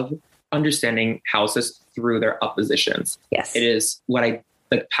love understanding houses through their oppositions. Yes. It is what I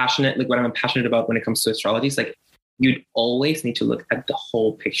like passionate, like what I'm passionate about when it comes to astrology. It's like, you'd always need to look at the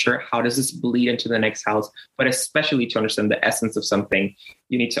whole picture. How does this bleed into the next house? But especially to understand the essence of something,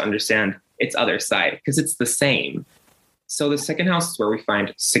 you need to understand its other side, because it's the same. So the 2nd house is where we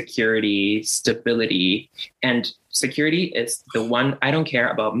find security, stability, and security is the one. I don't care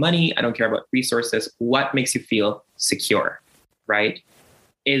about money. I don't care about resources. What makes you feel secure, right?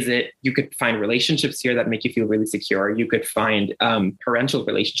 Is it, you could find relationships here that make you feel really secure. You could find parental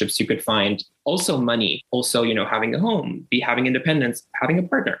relationships. You could find also money, also, you know, having a home, having independence, having a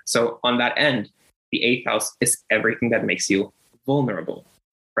partner. So on that end, the 8th house is everything that makes you vulnerable,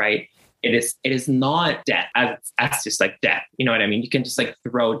 right? It is not death as just like death. You know what I mean? You can just like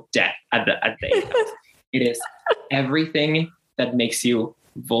throw death at the 8th house. It is everything that makes you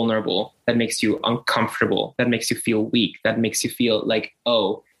vulnerable, that makes you uncomfortable, that makes you feel weak, that makes you feel like,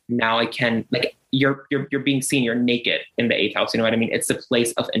 oh, now I can, like, you're being seen, you're naked in the 8th house. You know what I mean? It's a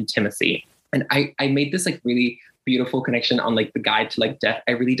place of intimacy. And I made this like really beautiful connection on like the guide to like death.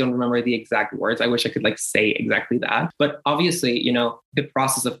 I really don't remember the exact words. I wish I could like say exactly that. But obviously, you know, the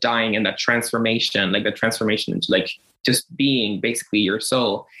process of dying and that transformation, like the transformation into like just being basically your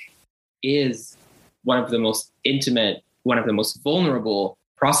soul, is one of the most intimate, one of the most vulnerable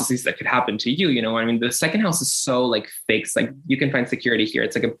processes that could happen to you. You know, I mean, the 2nd house is so like fixed. Like you can find security here.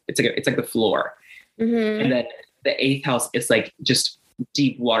 It's like the floor. Mm-hmm. And then the 8th house is like just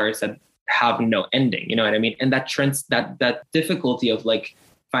deep waters that have no ending. You know what I mean? And that that difficulty of like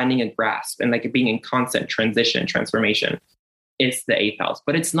finding a grasp and like being in constant transition, transformation, is the 8th house.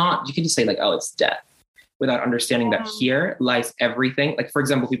 But it's not, you can just say like, oh, it's death, without understanding that here lies everything. Like, for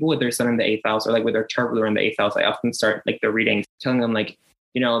example, people with their sun in the 8th house or like with their chart ruler in the 8th house, I often start like the readings telling them like,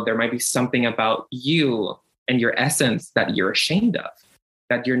 you know, there might be something about you and your essence that you're ashamed of,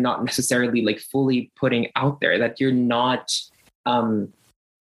 that you're not necessarily like fully putting out there, that you're not that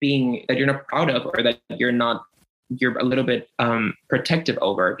you're not proud of, or that you're a little bit protective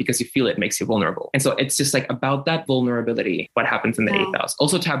over, because you feel it makes you vulnerable. And so it's just like about that vulnerability, what happens in the 8th house.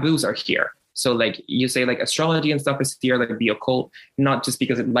 Also, taboos are here. So like you say like astrology and stuff is here, like the occult, not just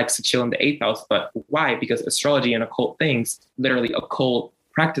because it likes to chill in the 8th house, but why? Because astrology and occult things, literally occult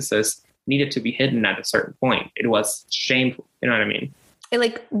practices, needed to be hidden at a certain point. It was shameful. You know what I mean? It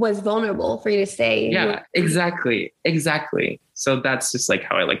like was vulnerable for you to say. Yeah, exactly. So that's just like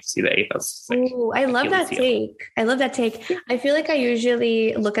how I like to see the 8th house. Like, oh, I love that take. I feel like I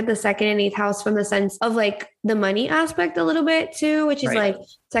usually look at the 2nd and 8th house from the sense of like the money aspect a little bit too, which is like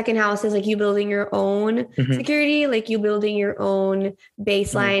 2nd house is like you building your own security, like you building your own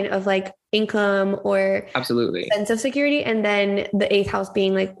baseline of like income or absolutely sense of security. And then the 8th house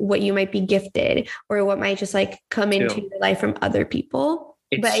being like what you might be gifted or what might just like come into your life from other people.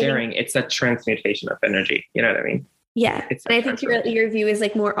 it's But sharing. It's a transmutation of energy. You know what I mean? Yeah. It's And I think your view is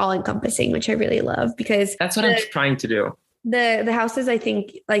like more all encompassing, which I really love, because that's what I'm trying to do. The houses, I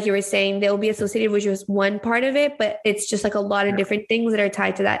think, like you were saying, they'll be associated with just one part of it, but it's just like a lot of different things that are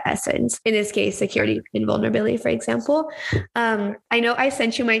tied to that essence. In this case, security and vulnerability, for example. I know I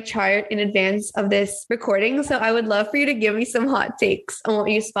sent you my chart in advance of this recording, so I would love for you to give me some hot takes on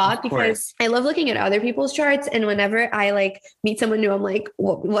what you spot, because I love looking at other people's charts. And whenever I like meet someone new, I'm like,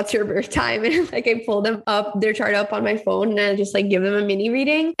 what's your birth time? And like I pull them up, their chart up on my phone, and I just like give them a mini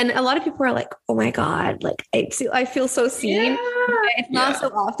reading. And a lot of people are like, oh my God, like I feel so seen. Yeah. It's not so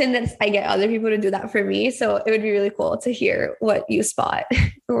often that I get other people to do that for me. So it would be really cool to hear what you spot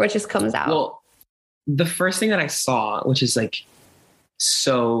or what just comes out. Well, the first thing that I saw, which is like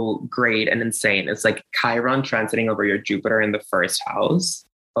so great and insane, is like Chiron transiting over your Jupiter in the first house.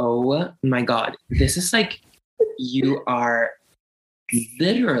 Oh my God. This is like, you are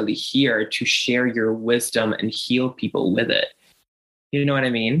literally here to share your wisdom and heal people with it. You know what I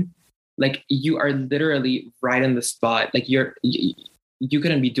mean? Like you are literally right in the spot. Like you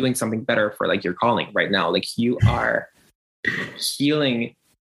couldn't be doing something better for like your calling right now. Like you are healing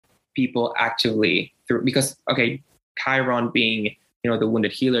people actively through, because okay, Chiron being, you know, the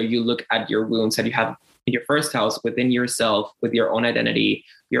wounded healer, you look at your wounds that you have in your first house within yourself, with your own identity,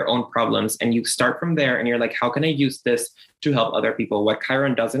 your own problems, and you start from there and you're like, how can I use this to help other people? What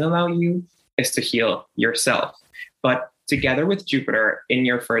Chiron doesn't allow you is to heal yourself. But together with Jupiter in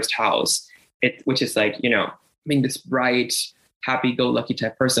your first house, which is like, you know, being this bright, happy-go-lucky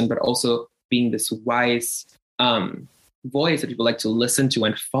type person, but also being this wise voice that people like to listen to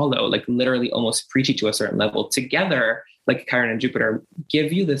and follow, like literally almost preachy to a certain level. Together, like Chiron and Jupiter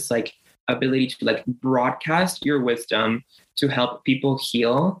give you this like ability to like broadcast your wisdom to help people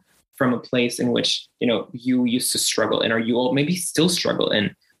heal from a place in which, you know, you used to struggle in, or you all maybe still struggle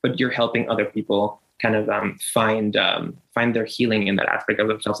in, but you're helping other people kind of find their healing in that aspect of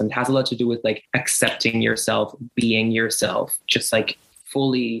themselves. And it has a lot to do with like accepting yourself, being yourself, just like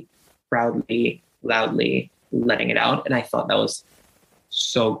fully, proudly, loudly letting it out. And I thought that was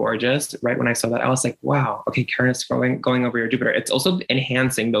so gorgeous. Right when I saw that, I was like, wow, okay, Chiron is going over your Jupiter. It's also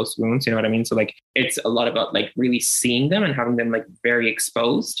enhancing those wounds, you know what I mean? So like, it's a lot about like really seeing them and having them like very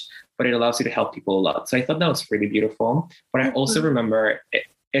exposed, but it allows you to help people a lot. So I thought that was really beautiful. But I also remember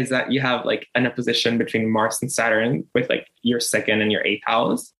is that you have like an opposition between Mars and Saturn with like your second and your eighth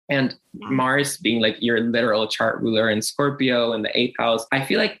house. And Mars being like your literal chart ruler in Scorpio and the eighth house. I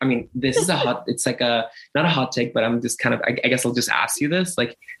feel like, I mean, this is it's like not a hot take, but I'm just kind of, I guess I'll just ask you this.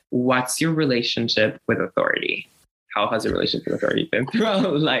 Like, what's your relationship with authority? How has your relationship with authority been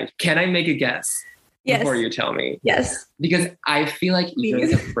throughout life? Can I make a guess? Yes. Before you tell me? Yes. Because I feel like you're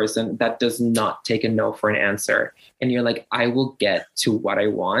the person that does not take a no for an answer. And you're like, I will get to what I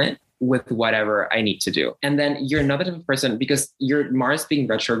want with whatever I need to do. And then you're not the type of person, because your Mars being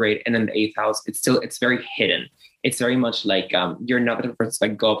retrograde and in the eighth house, it's very hidden. It's very much like, you're not the type of person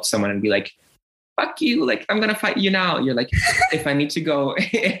to like go up to someone and be like, fuck you, like, I'm going to fight you now. You're like, if I need to go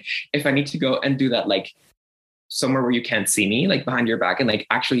and do that, like, somewhere where you can't see me, like behind your back, and like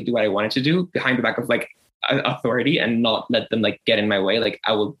actually do what I wanted to do behind the back of like authority and not let them like get in my way, like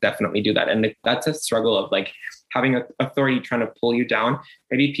I will definitely do that. And that's a struggle of like having authority trying to pull you down.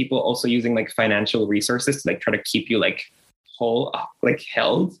 Maybe people also using like financial resources to like try to keep you like whole, like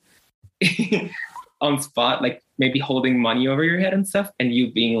held on spot, like maybe holding money over your head and stuff, and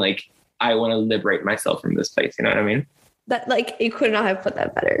you being like, I want to liberate myself from this place. You know what I mean? That like you could not have put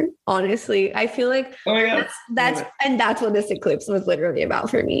that better. Honestly, I feel like that's what this eclipse was literally about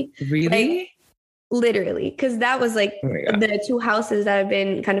for me. Really? Like, literally, because that was like the two houses that have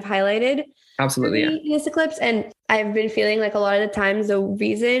been kind of highlighted. Absolutely, in this eclipse, and I've been feeling like a lot of the times the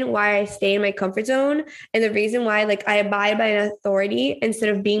reason why I stay in my comfort zone and the reason why like I abide by an authority instead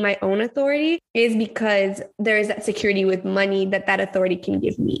of being my own authority is because there is that security with money that authority can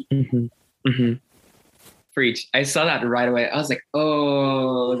give me. Mm-hmm. Mm-hmm. Preach. I saw that right away. I was like,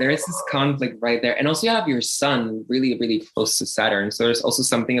 oh, there's this conflict right there. And also you have your sun really, really close to Saturn. So there's also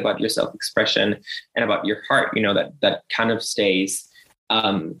something about your self-expression and about your heart, you know, that kind of stays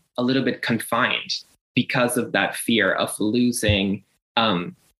a little bit confined because of that fear of losing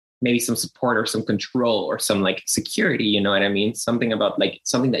maybe some support or some control or some like security, you know what I mean? Something about like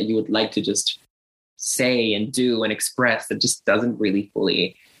something that you would like to just say and do and express that just doesn't really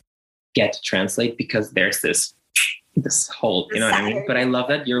fully get to translate because there's this this whole, you know what I mean? But I love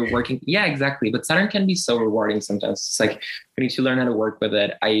that you're working. Yeah, exactly. But Saturn can be so rewarding sometimes. It's like, we need to learn how to work with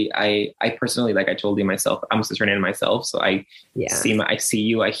it. I personally, like I told you myself, I'm Saturnian myself. So I see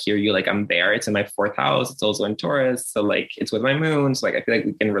you, I hear you, like I'm there. It's in my 4th house. It's also in Taurus. So like it's with my moon. So like, I feel like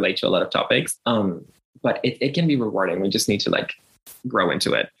we can relate to a lot of topics. But it can be rewarding. We just need to like grow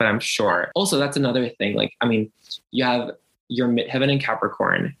into it. But I'm sure also that's another thing. Like, I mean, you have your midheaven in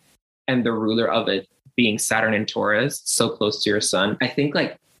Capricorn and the ruler of it being Saturn in Taurus, so close to your sun. I think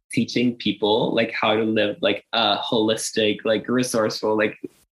like teaching people like how to live like a holistic, like resourceful, like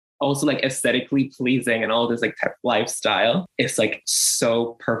also like aesthetically pleasing and all this like type of lifestyle is like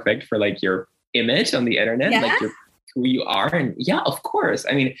so perfect for like your image on the internet, like who you are. And yeah, of course.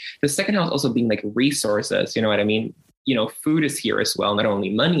 I mean, the second house also being like resources, you know what I mean? You know, food is here as well, not only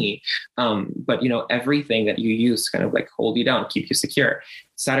money, but, you know, everything that you use kind of like hold you down, keep you secure.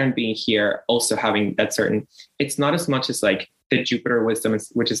 Saturn being here, also having that certain, it's not as much as like the Jupiter wisdom,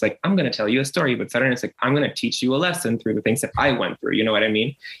 which is like, I'm going to tell you a story, but Saturn is like, I'm going to teach you a lesson through the things that I went through. You know what I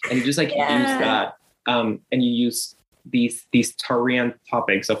mean? And you just like use that. And you use these Taurian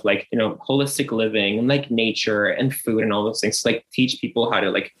topics of like, you know, holistic living and like nature and food and all those things to like teach people how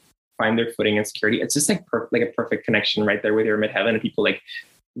to like find their footing and security. It's just like like a perfect connection right there with your midheaven and people like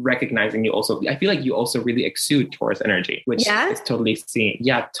recognizing you also. I feel like you also really exude Taurus energy, which is totally seen.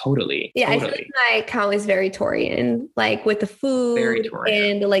 Yeah, totally. Yeah, totally. I feel like my account is very Taurian, like with the food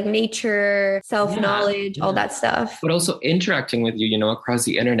and like nature, self-knowledge, all that stuff. But also interacting with you, you know, across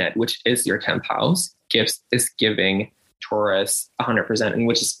the internet, which is your 10th house, is giving Taurus 100%, and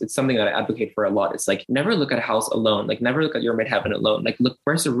which is it's something that I advocate for a lot. It's like never look at a house alone, like never look at your midheaven alone. Like look,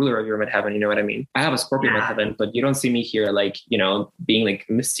 where's the ruler of your midheaven? You know what I mean? I have a Scorpio midheaven, but you don't see me here like, you know, being like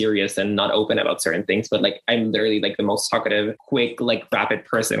mysterious and not open about certain things. But like I'm literally like the most talkative, quick, like rapid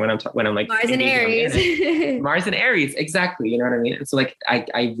person when I'm like Mars and Aries. Mars and Aries, exactly. You know what I mean? And so like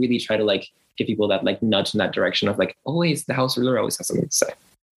I really try to like give people that like nudge in that direction of like always the house ruler always has something to say.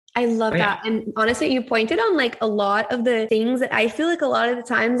 I love that. And honestly, you pointed on like a lot of the things that I feel like a lot of the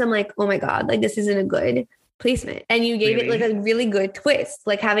times I'm like, oh my God, like this isn't a good placement. And you gave it like a really good twist,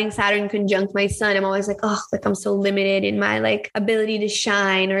 like having Saturn conjunct my sun. I'm always like, oh, like I'm so limited in my like ability to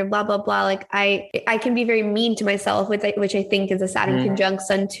shine or blah, blah, blah. Like I can be very mean to myself, which I think is a Saturn conjunct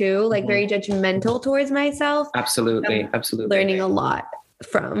sun too, like very judgmental towards myself. Absolutely. Absolutely. Learning a lot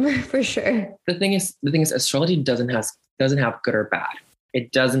from, for sure. The thing is astrology doesn't have good or bad.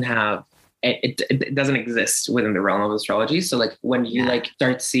 It doesn't have, it doesn't exist within the realm of astrology. So like when you like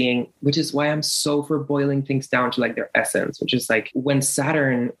start seeing, which is why I'm so for boiling things down to like their essence, which is like when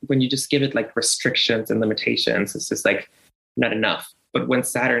Saturn, when you just give it like restrictions and limitations, it's just like not enough. But when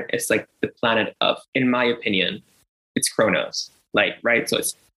Saturn is like the planet of, in my opinion, it's Chronos, like, right? So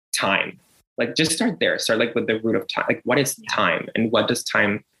it's time. Like just start there. Start like with the root of time. Like what is time and what does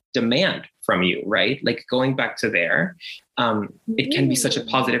time demand from you, right? Like going back to there, it can be such a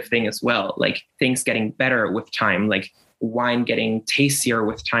positive thing as well. Like things getting better with time, like wine getting tastier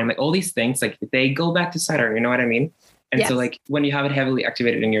with time, like all these things, like they go back to Saturn, you know what I mean? And so like when you have it heavily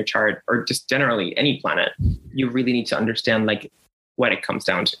activated in your chart or just generally any planet, you really need to understand like what it comes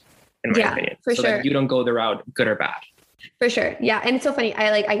down to, in my opinion. For so sure. that you don't go the route good or bad. For sure. Yeah. And it's so funny.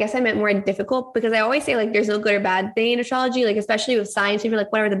 I guess I meant more difficult because I always say like, there's no good or bad thing in astrology, like, especially with signs, people are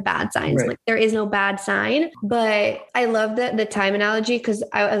like, what are the bad signs? Right. Like there is no bad sign, but I love the time analogy. Cause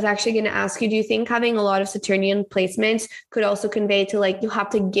I was actually going to ask you, do you think having a lot of Saturnian placements could also convey to like, you have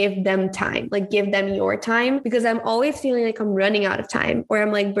to give them time, like give them your time? Because I'm always feeling like I'm running out of time or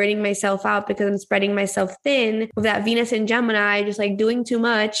I'm like burning myself out because I'm spreading myself thin with that Venus in Gemini, just like doing too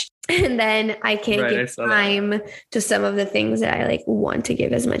much. And then I can't give time to some of the things that I like want to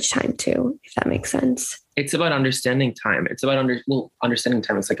give as much time to, if that makes sense. It's about understanding time. It's about understanding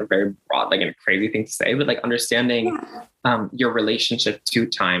time is like a very broad, like a crazy thing to say, but like understanding your relationship to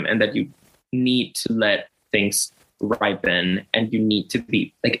time and that you need to let things ripen and you need to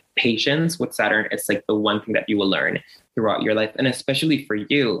be like patience with Saturn. It's like the one thing that you will learn throughout your life. And especially for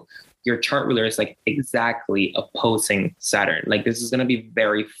you, your chart ruler is like exactly opposing Saturn. Like this is going to be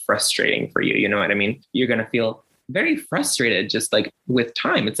very frustrating for you. You know what I mean? You're going to feel very frustrated just like with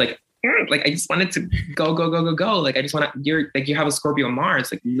time. It's like I just wanted to go. Like I just want to, you have a Scorpio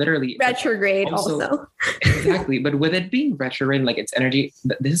Mars, like literally. Retrograde also. Exactly. But with it being retrograde, like its energy,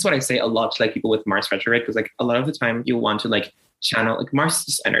 this is what I say a lot to like people with Mars retrograde. Cause like a lot of the time you want to like channel, like Mars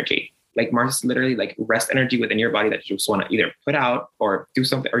is energy. Like Mars is literally like rest energy within your body that you just want to either put out or do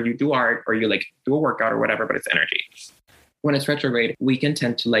something, or you do art or you like do a workout or whatever, but it's energy. When it's retrograde, we can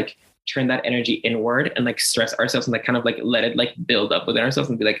tend to like turn that energy inward and like stress ourselves and like kind of like let it like build up within ourselves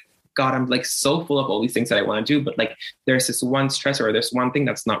and be like, God, I'm like so full of all these things that I want to do, but like there's this one stressor or there's one thing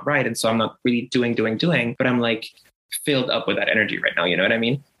that's not right. And so I'm not really doing, but I'm like filled up with that energy right now. You know what I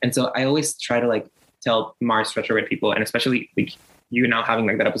mean? And so I always try to like tell Mars retrograde people, and especially like you now having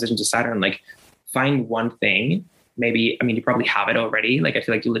like that opposition to Saturn, like find one thing. Maybe, I mean, you probably have it already. Like, I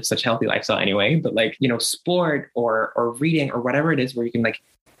feel like you live such a healthy lifestyle anyway, but like, you know, sport or reading or whatever it is where you can like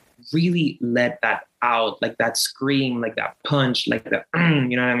really let that out, like that scream, like that punch, like that,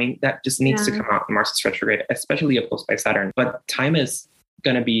 you know what I mean? That just needs to come out in Mars retrograde, especially opposed by Saturn. But time is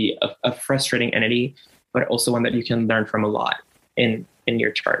going to be a frustrating entity, but also one that you can learn from a lot in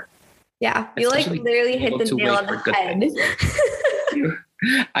your chart. Yeah. You especially like literally hit the nail on the head.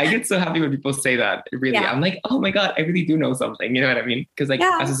 I get so happy when people say that. Really, I'm like, oh my God, I really do know something. You know what I mean? Because like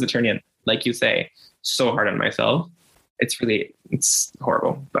as a Saturnian, like you say, so hard on myself. It's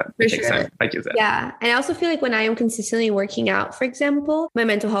horrible, but it takes time, like you said. Yeah. And I also feel like when I am consistently working out, for example, my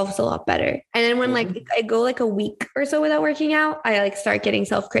mental health is a lot better. And then when like I go like a week or so without working out, I like start getting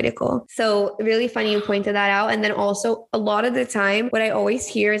self-critical. So really funny you pointed that out. And then also a lot of the time, what I always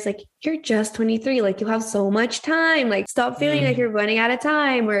hear is like, you're just 23. Like you have so much time. Like stop feeling like you're running out of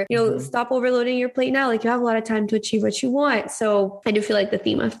time, or, you know, stop overloading your plate now. Like you have a lot of time to achieve what you want. So I do feel like the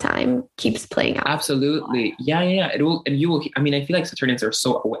theme of time keeps playing out. Absolutely. Yeah. It will. And you will, I mean, I feel like Saturnians are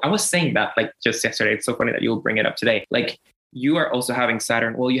so, I was saying that like just yesterday. It's so funny that you will bring it up today. Like you are also having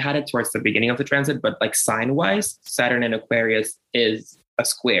Saturn. Well, you had it towards the beginning of the transit, but like sign wise, Saturn in Aquarius is a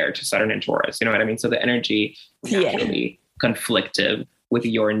square to Saturn in Taurus. You know what I mean? So the energy naturally conflictive with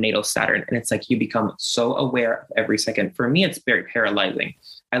your natal Saturn. And it's like, you become so aware of every second. For me, it's very paralyzing.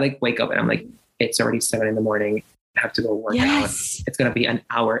 I like wake up and I'm like, it's already 7 a.m. I have to go work out. It's going to be an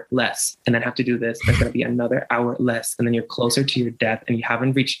hour less. And then have to do this. It's going to be another hour less. And then you're closer to your death and you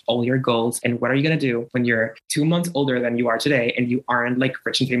haven't reached all your goals. And what are you going to do when you're 2 months older than you are today and you aren't like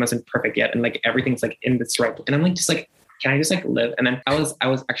rich and famous and perfect yet? And like, everything's like in this right. And I'm like, just like, can I just like live? And then I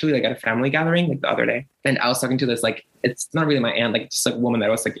was actually like at a family gathering like the other day, and I was talking to this, like, it's not really my aunt, like just like a woman that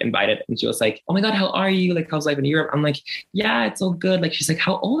was like invited. And she was like, oh my God, how are you? Like, how's life in Europe? I'm like, yeah, it's all good. Like, she's like,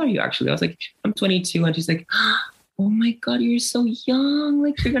 how old are you actually? I was like, I'm 22. And she's like, oh my God, you're so young.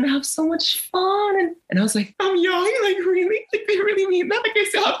 Like, you're going to have so much fun. And I was like, I'm young? Like, really? Like, they really mean that? Like, I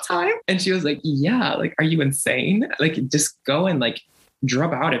still have time? And she was like, yeah, like, are you insane? Like, just go and like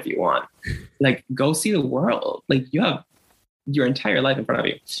drop out if you want. Like, go see the world. Like, you have your entire life in front of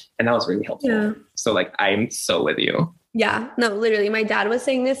you. And that was really helpful. Yeah. So like, I'm so with you. Yeah, no, literally. My dad was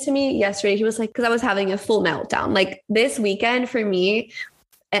saying this to me yesterday. He was like, because I was having a full meltdown. Like this weekend for me,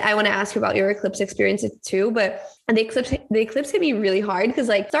 I want to ask you about your eclipse experience too, but the eclipse hit me really hard because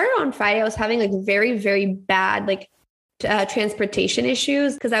like started on Friday, I was having like very, very bad like transportation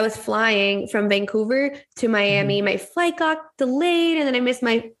issues because I was flying from Vancouver to Miami. My flight got delayed and then I missed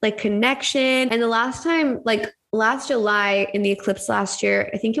my like connection. And the last time, like last July in the eclipse last year,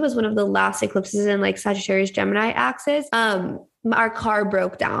 I think it was one of the last eclipses in like Sagittarius Gemini axis. Our car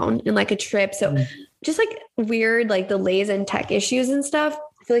broke down in like a trip. So just like weird, like delays and tech issues and stuff.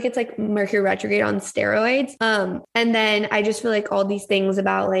 I feel like it's like Mercury retrograde on steroids. And then I just feel like all these things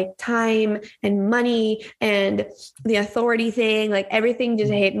about like time and money and the authority thing, like everything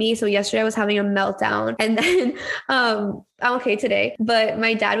just hit me. So yesterday I was having a meltdown and then I'm okay today. But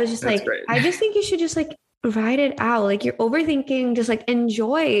my dad was just like, great. I just think you should just like ride it out. Like you're overthinking, just like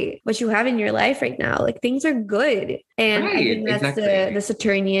enjoy what you have in your life right now. Like things are good. And I think that's the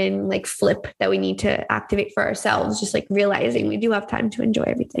Saturnian like flip that we need to activate for ourselves. Just like realizing we do have time to enjoy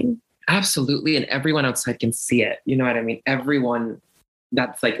everything. Absolutely. And everyone outside can see it. You know what I mean? Everyone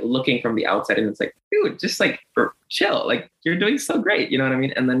that's like looking from the outside and it's like, dude, just like chill. Like you're doing so great. You know what I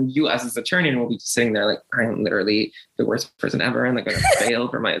mean? And then you as a Saturnian will be just sitting there like, I'm literally the worst person ever. And like going to fail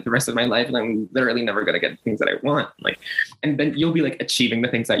for the rest of my life. And I'm literally never going to get things that I want. Like, and then you'll be like achieving the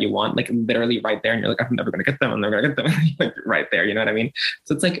things that you want, like literally right there. And you're like, I'm never going to get them. I'm never going to get them. Like right there. You know what I mean?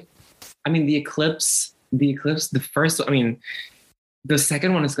 So it's like, I mean, the eclipse, the first, I mean, the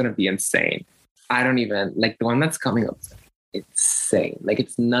second one is going to be insane. I don't even like the one that's coming up. Insane. Like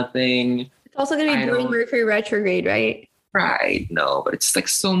it's nothing. It's also going to be during Mercury retrograde, right? Right. No, but it's like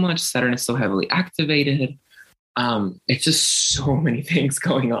so much. Saturn is so heavily activated. It's just so many things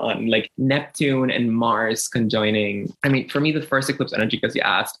going on, like Neptune and Mars conjoining. I mean, for me, the first eclipse energy, because you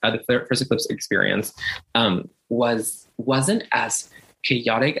asked, the first eclipse experience wasn't as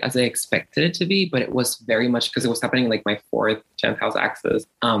chaotic as I expected it to be, but it was very much because it was happening like my 4th, 10th house axis.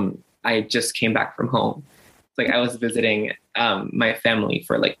 I just came back from home. Like I was visiting my family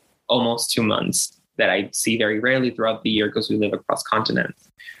for like almost 2 months that I see very rarely throughout the year because we live across continents.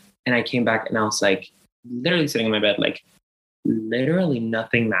 And I came back and I was like literally sitting in my bed, like literally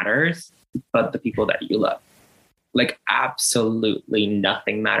nothing matters but the people that you love. Like absolutely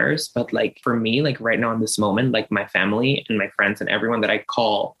nothing matters. But like for me, like right now in this moment, like my family and my friends and everyone that I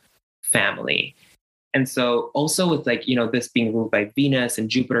call family. And so also with like, you know, this being ruled by Venus and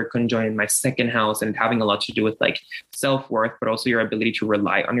Jupiter conjoined in my second house and having a lot to do with like self-worth, but also your ability to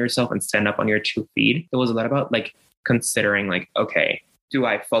rely on yourself and stand up on your 2 feet. It was a lot about like considering like, okay, do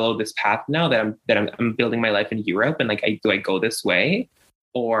I follow this path now that I'm building my life in Europe? And like, do I go this way?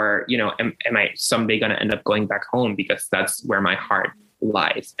 Or, you know, am I someday going to end up going back home because that's where my heart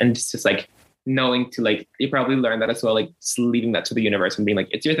lies? And it's just like knowing to like, you probably learned that as well, like just leaving that to the universe and being like,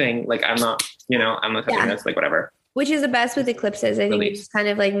 it's your thing. Like, I'm not touching this, like whatever. Which is the best with eclipses. I think it's just kind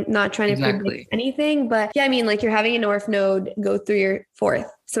of like not trying to predict anything, but yeah, I mean, like you're having a North Node go through your 4th.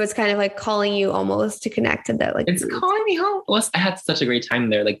 So it's kind of like calling you almost to connect to that. Like it's calling me home. I had such a great time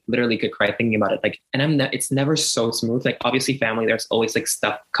there. Like literally could cry thinking about it. Like, and it's never so smooth. Like obviously family, there's always like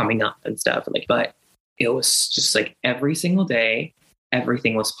stuff coming up and stuff like, but it was just like every single day,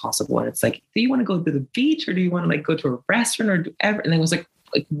 everything was possible. And it's like, do you want to go to the beach or do you want to like go to a restaurant or do ever? And it was like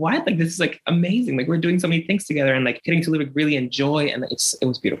what? Like, this is like amazing. Like we're doing so many things together and like getting to like really enjoy. And it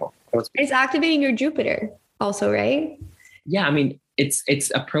was beautiful. It's activating your Jupiter also, right? Yeah. I mean,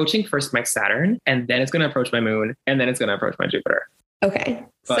 it's approaching first my Saturn and then it's going to approach my moon and then it's going to approach my Jupiter. Okay.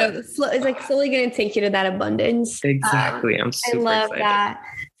 But, so it's like slowly going to take you to that abundance. Exactly. I'm super excited. That.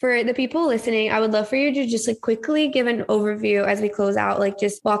 For the people listening, I would love for you to just like quickly give an overview as we close out, like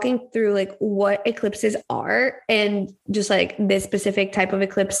just walking through like what eclipses are and just like this specific type of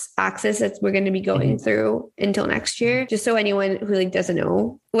eclipse axis that we're going to be going through until next year, just so anyone who like doesn't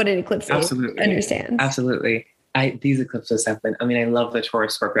know what an eclipse is understands. Absolutely. These eclipses have been, I mean, I love the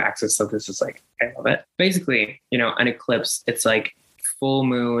Taurus Scorpio axis. So this is like, I love it. Basically, you know, an eclipse, it's like full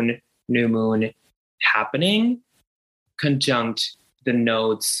moon, new moon happening conjunct the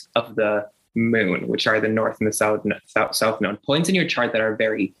nodes of the moon, which are the north and the south node. Points in your chart that are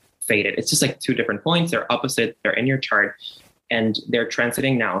very faded. It's just like 2 different points. They're opposite. They're in your chart and they're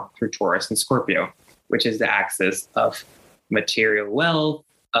transiting now through Taurus and Scorpio, which is the axis of material wealth,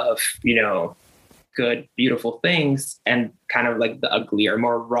 of, you know, good, beautiful things, and kind of like the uglier,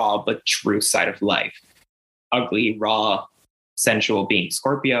 more raw, but true side of life. Ugly, raw, sensual being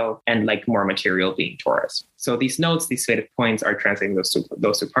Scorpio, and like more material being Taurus. So these nodes, these faded points are translating those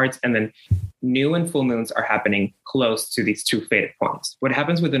two parts. And then new and full moons are happening close to these 2 faded points. What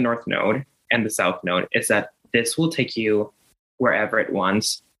happens with the North Node and the South Node is that this will take you wherever it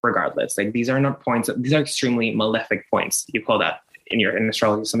wants, regardless. Like these are not points, these are extremely malefic points. You call that in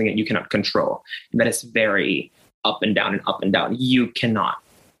astrology something that you cannot control. That is very up and down and up and down. You cannot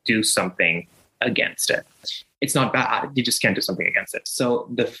do something against it. It's not bad. You just can't do something against it. So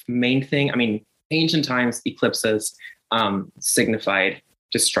the main thing, I mean, ancient times, eclipses signified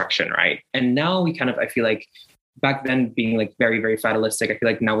destruction, right? And now we kind of, I feel like back then being like very, very fatalistic, I feel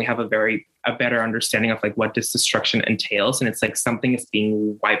like now we have a better understanding of like what this destruction entails. And it's like something is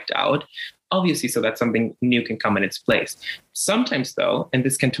being wiped out, obviously, so that something new can come in its place. Sometimes though, and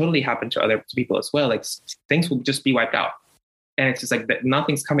this can totally happen to other people as well, like things will just be wiped out. And it's just like that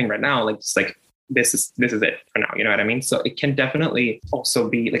nothing's coming right now. Like, just like, this is it for now. You know what I mean? So it can definitely also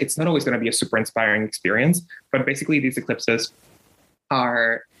be like, it's not always going to be a super inspiring experience, but basically these eclipses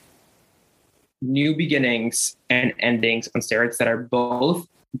are new beginnings and endings on steroids that are both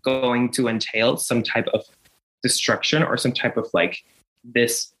going to entail some type of destruction or some type of like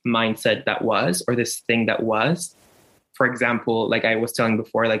this mindset that was, or this thing that was. For example, like I was telling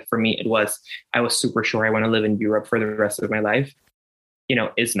before, like for me, I was super sure I want to live in Europe for the rest of my life, you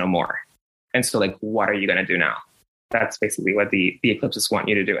know, is no more. And so like, what are you going to do now? That's basically what the eclipses want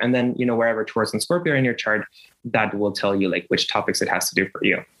you to do. And then, you know, wherever Taurus and Scorpio are in your chart, that will tell you like which topics it has to do for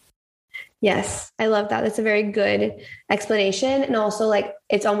you. Yes, I love that. That's a very good explanation. And also like,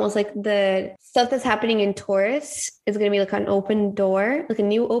 it's almost like the stuff that's happening in Taurus is going to be like an open door, like a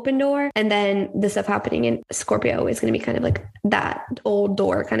new open door. And then the stuff happening in Scorpio is going to be kind of like that old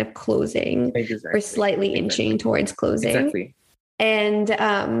door kind of closing or slightly inching towards closing. Exactly.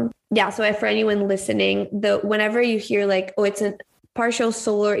 And yeah, so for anyone listening, whenever you hear like, oh, it's a partial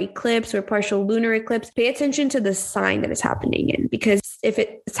solar eclipse or partial lunar eclipse, pay attention to the sign that it's happening in, because if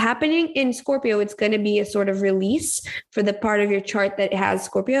it's happening in Scorpio, it's going to be a sort of release for the part of your chart that has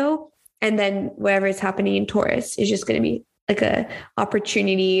Scorpio. And then wherever it's happening in Taurus is just going to be like a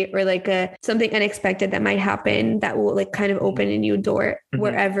opportunity or like something unexpected that might happen that will like kind of open a new door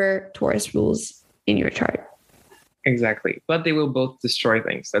wherever Taurus rules in your chart. Exactly. But they will both destroy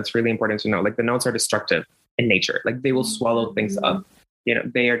things. That's really important to know. Like the nodes are destructive in nature. Like they will swallow things up. You know,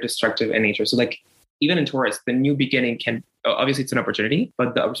 they are destructive in nature. So like even in Taurus, the new beginning can obviously it's an opportunity,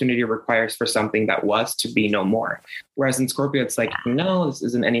 but the opportunity requires for something that was to be no more. Whereas in Scorpio, it's like, no, this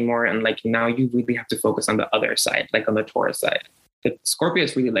isn't anymore. And like, now you really have to focus on the other side, like on the Taurus side. The Scorpio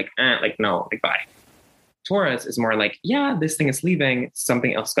is really like, no, like bye. Taurus is more like, yeah, this thing is leaving.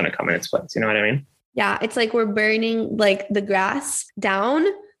 Something else is going to come in its place. You know what I mean? Yeah. It's like we're burning like the grass down,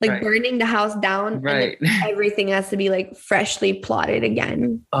 like burning the house down. Right. And everything has to be like freshly plotted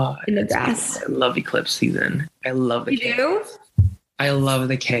again in the grass. I love eclipse season. I love the chaos. Do? I love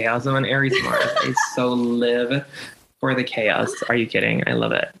the chaos. I'm an Aries Mars. I so live for the chaos. Are you kidding? I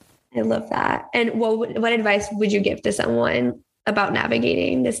love it. I love that. And what advice would you give to someone about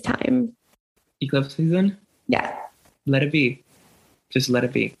navigating this time? Eclipse season? Yeah. Let it be. Just let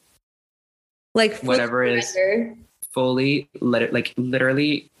it be. Like whatever it is, fully let it, like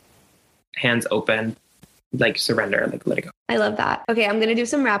literally hands open, like surrender, like let it go. I love that. Okay, I'm going to do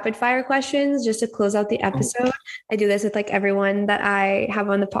some rapid fire questions just to close out the episode. I do this with like everyone that I have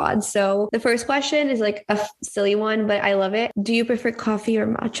on the pod. So the first question is like a silly one, but I love it. Do you prefer coffee or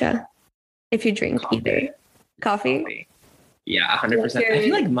matcha? If you drink either. Coffee? Yeah, 100%. I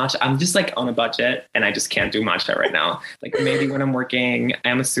feel like matcha, I'm just like on a budget and I just can't do matcha right now. Like maybe when I'm working,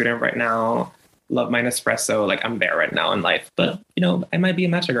 I'm a student right now, love my Nespresso. Like I'm there right now in life, but you know, I might be a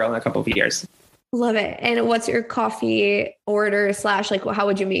matcha girl in a couple of years. Love it. And what's your coffee order / like how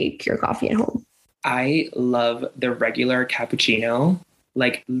would you make your coffee at home? I love the regular cappuccino,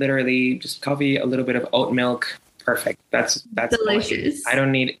 like literally just coffee, a little bit of oat milk. Perfect. That's delicious. I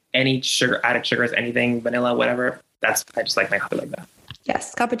don't need any sugar, added sugars, anything, vanilla, whatever. I just like my coffee like that.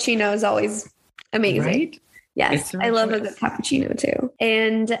 Yes. Cappuccino is always amazing. Right? Yes. I love a good cappuccino too.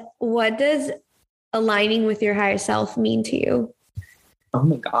 And what does aligning with your higher self mean to you? Oh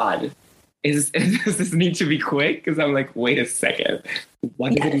my God. Does this need to be quick? Because I'm like, wait a second.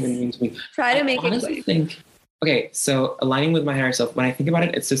 What does it even mean to me? Try to make it quick. Okay, so aligning with my higher self, when I think about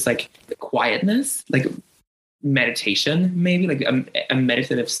it, it's just like the quietness, like meditation, maybe like a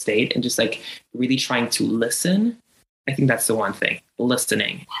meditative state, and just like really trying to listen. I think that's the one thing,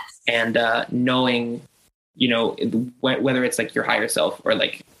 listening. Yes. And knowing, you know, whether it's like your higher self or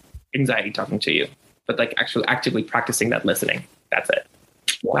like anxiety talking to you, but like actually actively practicing that listening. That's it.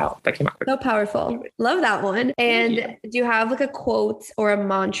 Wow, that came out quick. So powerful. Love that one. And do you have like a quote or a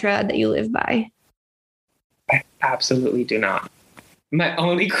mantra that you live by? I absolutely do not. My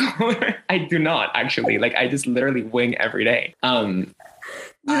only quote, I do not actually. Like I just literally wing every day.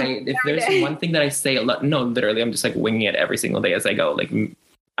 If there's one thing that I say a lot, no, literally, I'm just like winging it every single day as I go. Like,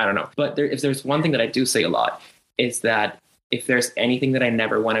 I don't know. But if there's one thing that I do say a lot, is that if there's anything that I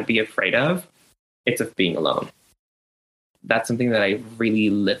never want to be afraid of, it's of being alone. That's something that I really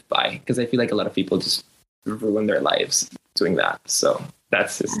live by, because I feel like a lot of people just ruin their lives doing that. So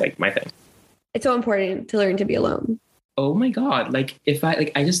that's just like my thing. It's so important to learn to be alone. Oh my God. Like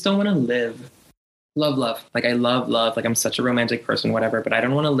I just don't want to live love. Like I love, like I'm such a romantic person, whatever, but I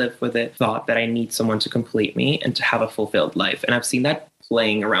don't want to live with the thought that I need someone to complete me and to have a fulfilled life. And I've seen that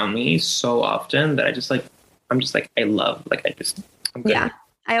playing around me so often that I'm just like, I'm good. Yeah.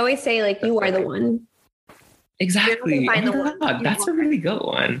 I always say like, you are the one. Exactly. Oh my God, that's a really good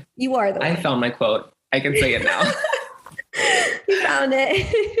one. You are the one. I found my quote. I can say it now. You found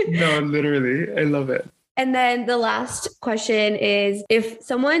it. No, literally. I love it. And then the last question is, if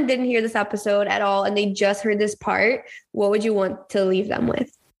someone didn't hear this episode at all and they just heard this part, what would you want to leave them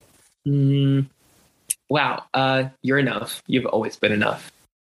with? Wow. You're enough. You've always been enough.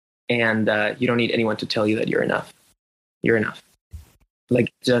 And you don't need anyone to tell you that you're enough. You're enough.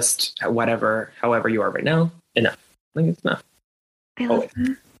 Like just however you are right now, enough. Like it's enough. I love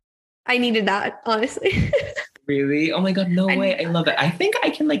that. I needed that, honestly. Really? Oh my God, no way. I love it. I think I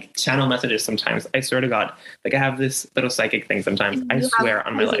can like channel messages sometimes. I swear to God. Like I have this little psychic thing sometimes. I swear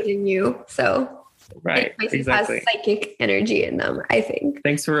on my life. In you, so right. Pisces exactly. Has psychic energy in them, I think.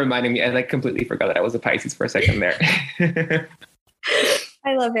 Thanks for reminding me. I like completely forgot that I was a Pisces for a second there.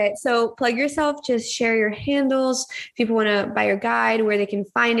 I love it. So plug yourself, just share your handles. If people want to buy your guide, where they can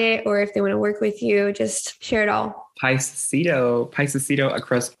find it, or if they want to work with you, just share it all. Pisceito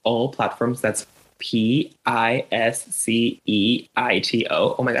across all platforms. That's PISCEITO.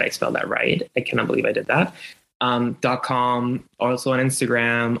 Oh my God, I spelled that right. I cannot believe I did that. .com, also on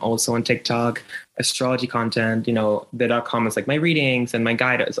Instagram, also on TikTok, astrology content, you know, the .com is like my readings and my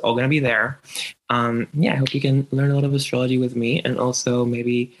guide is all going to be there. I hope you can learn a lot of astrology with me and also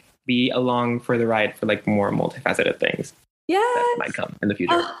maybe be along for the ride for like more multifaceted things. That might come in the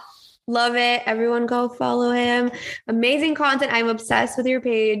future. Oh, love it. Everyone go follow him. Amazing content. I'm obsessed with your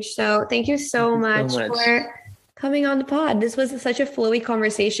page. So thank you so much for coming on the pod. This was such a flowy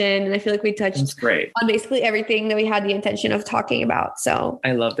conversation, and I feel like we touched on basically everything that we had the intention of talking about. So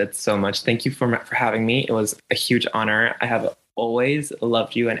I loved it so much. Thank you for having me. It was a huge honor. I have always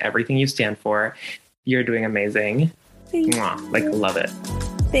loved you and everything you stand for. You're doing amazing. Thank you. Like, love it.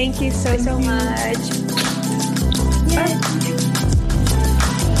 Thank you so much.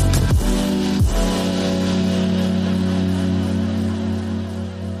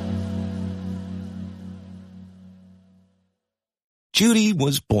 Judy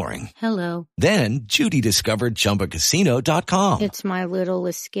was boring. Hello. Then Judy discovered ChumbaCasino.com. It's my little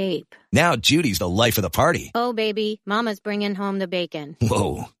escape. Now Judy's the life of the party. Oh, baby, mama's bringing home the bacon.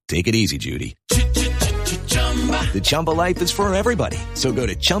 Whoa, take it easy, Judy. The Chumba life is for everybody. So go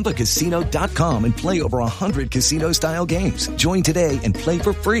to ChumbaCasino.com and play over 100 casino-style games. Join today and play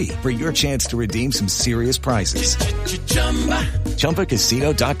for free for your chance to redeem some serious prizes.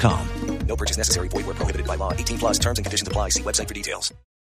 ChumbaCasino.com. No purchase necessary. Void where prohibited by law. 18+ terms and conditions apply. See website for details.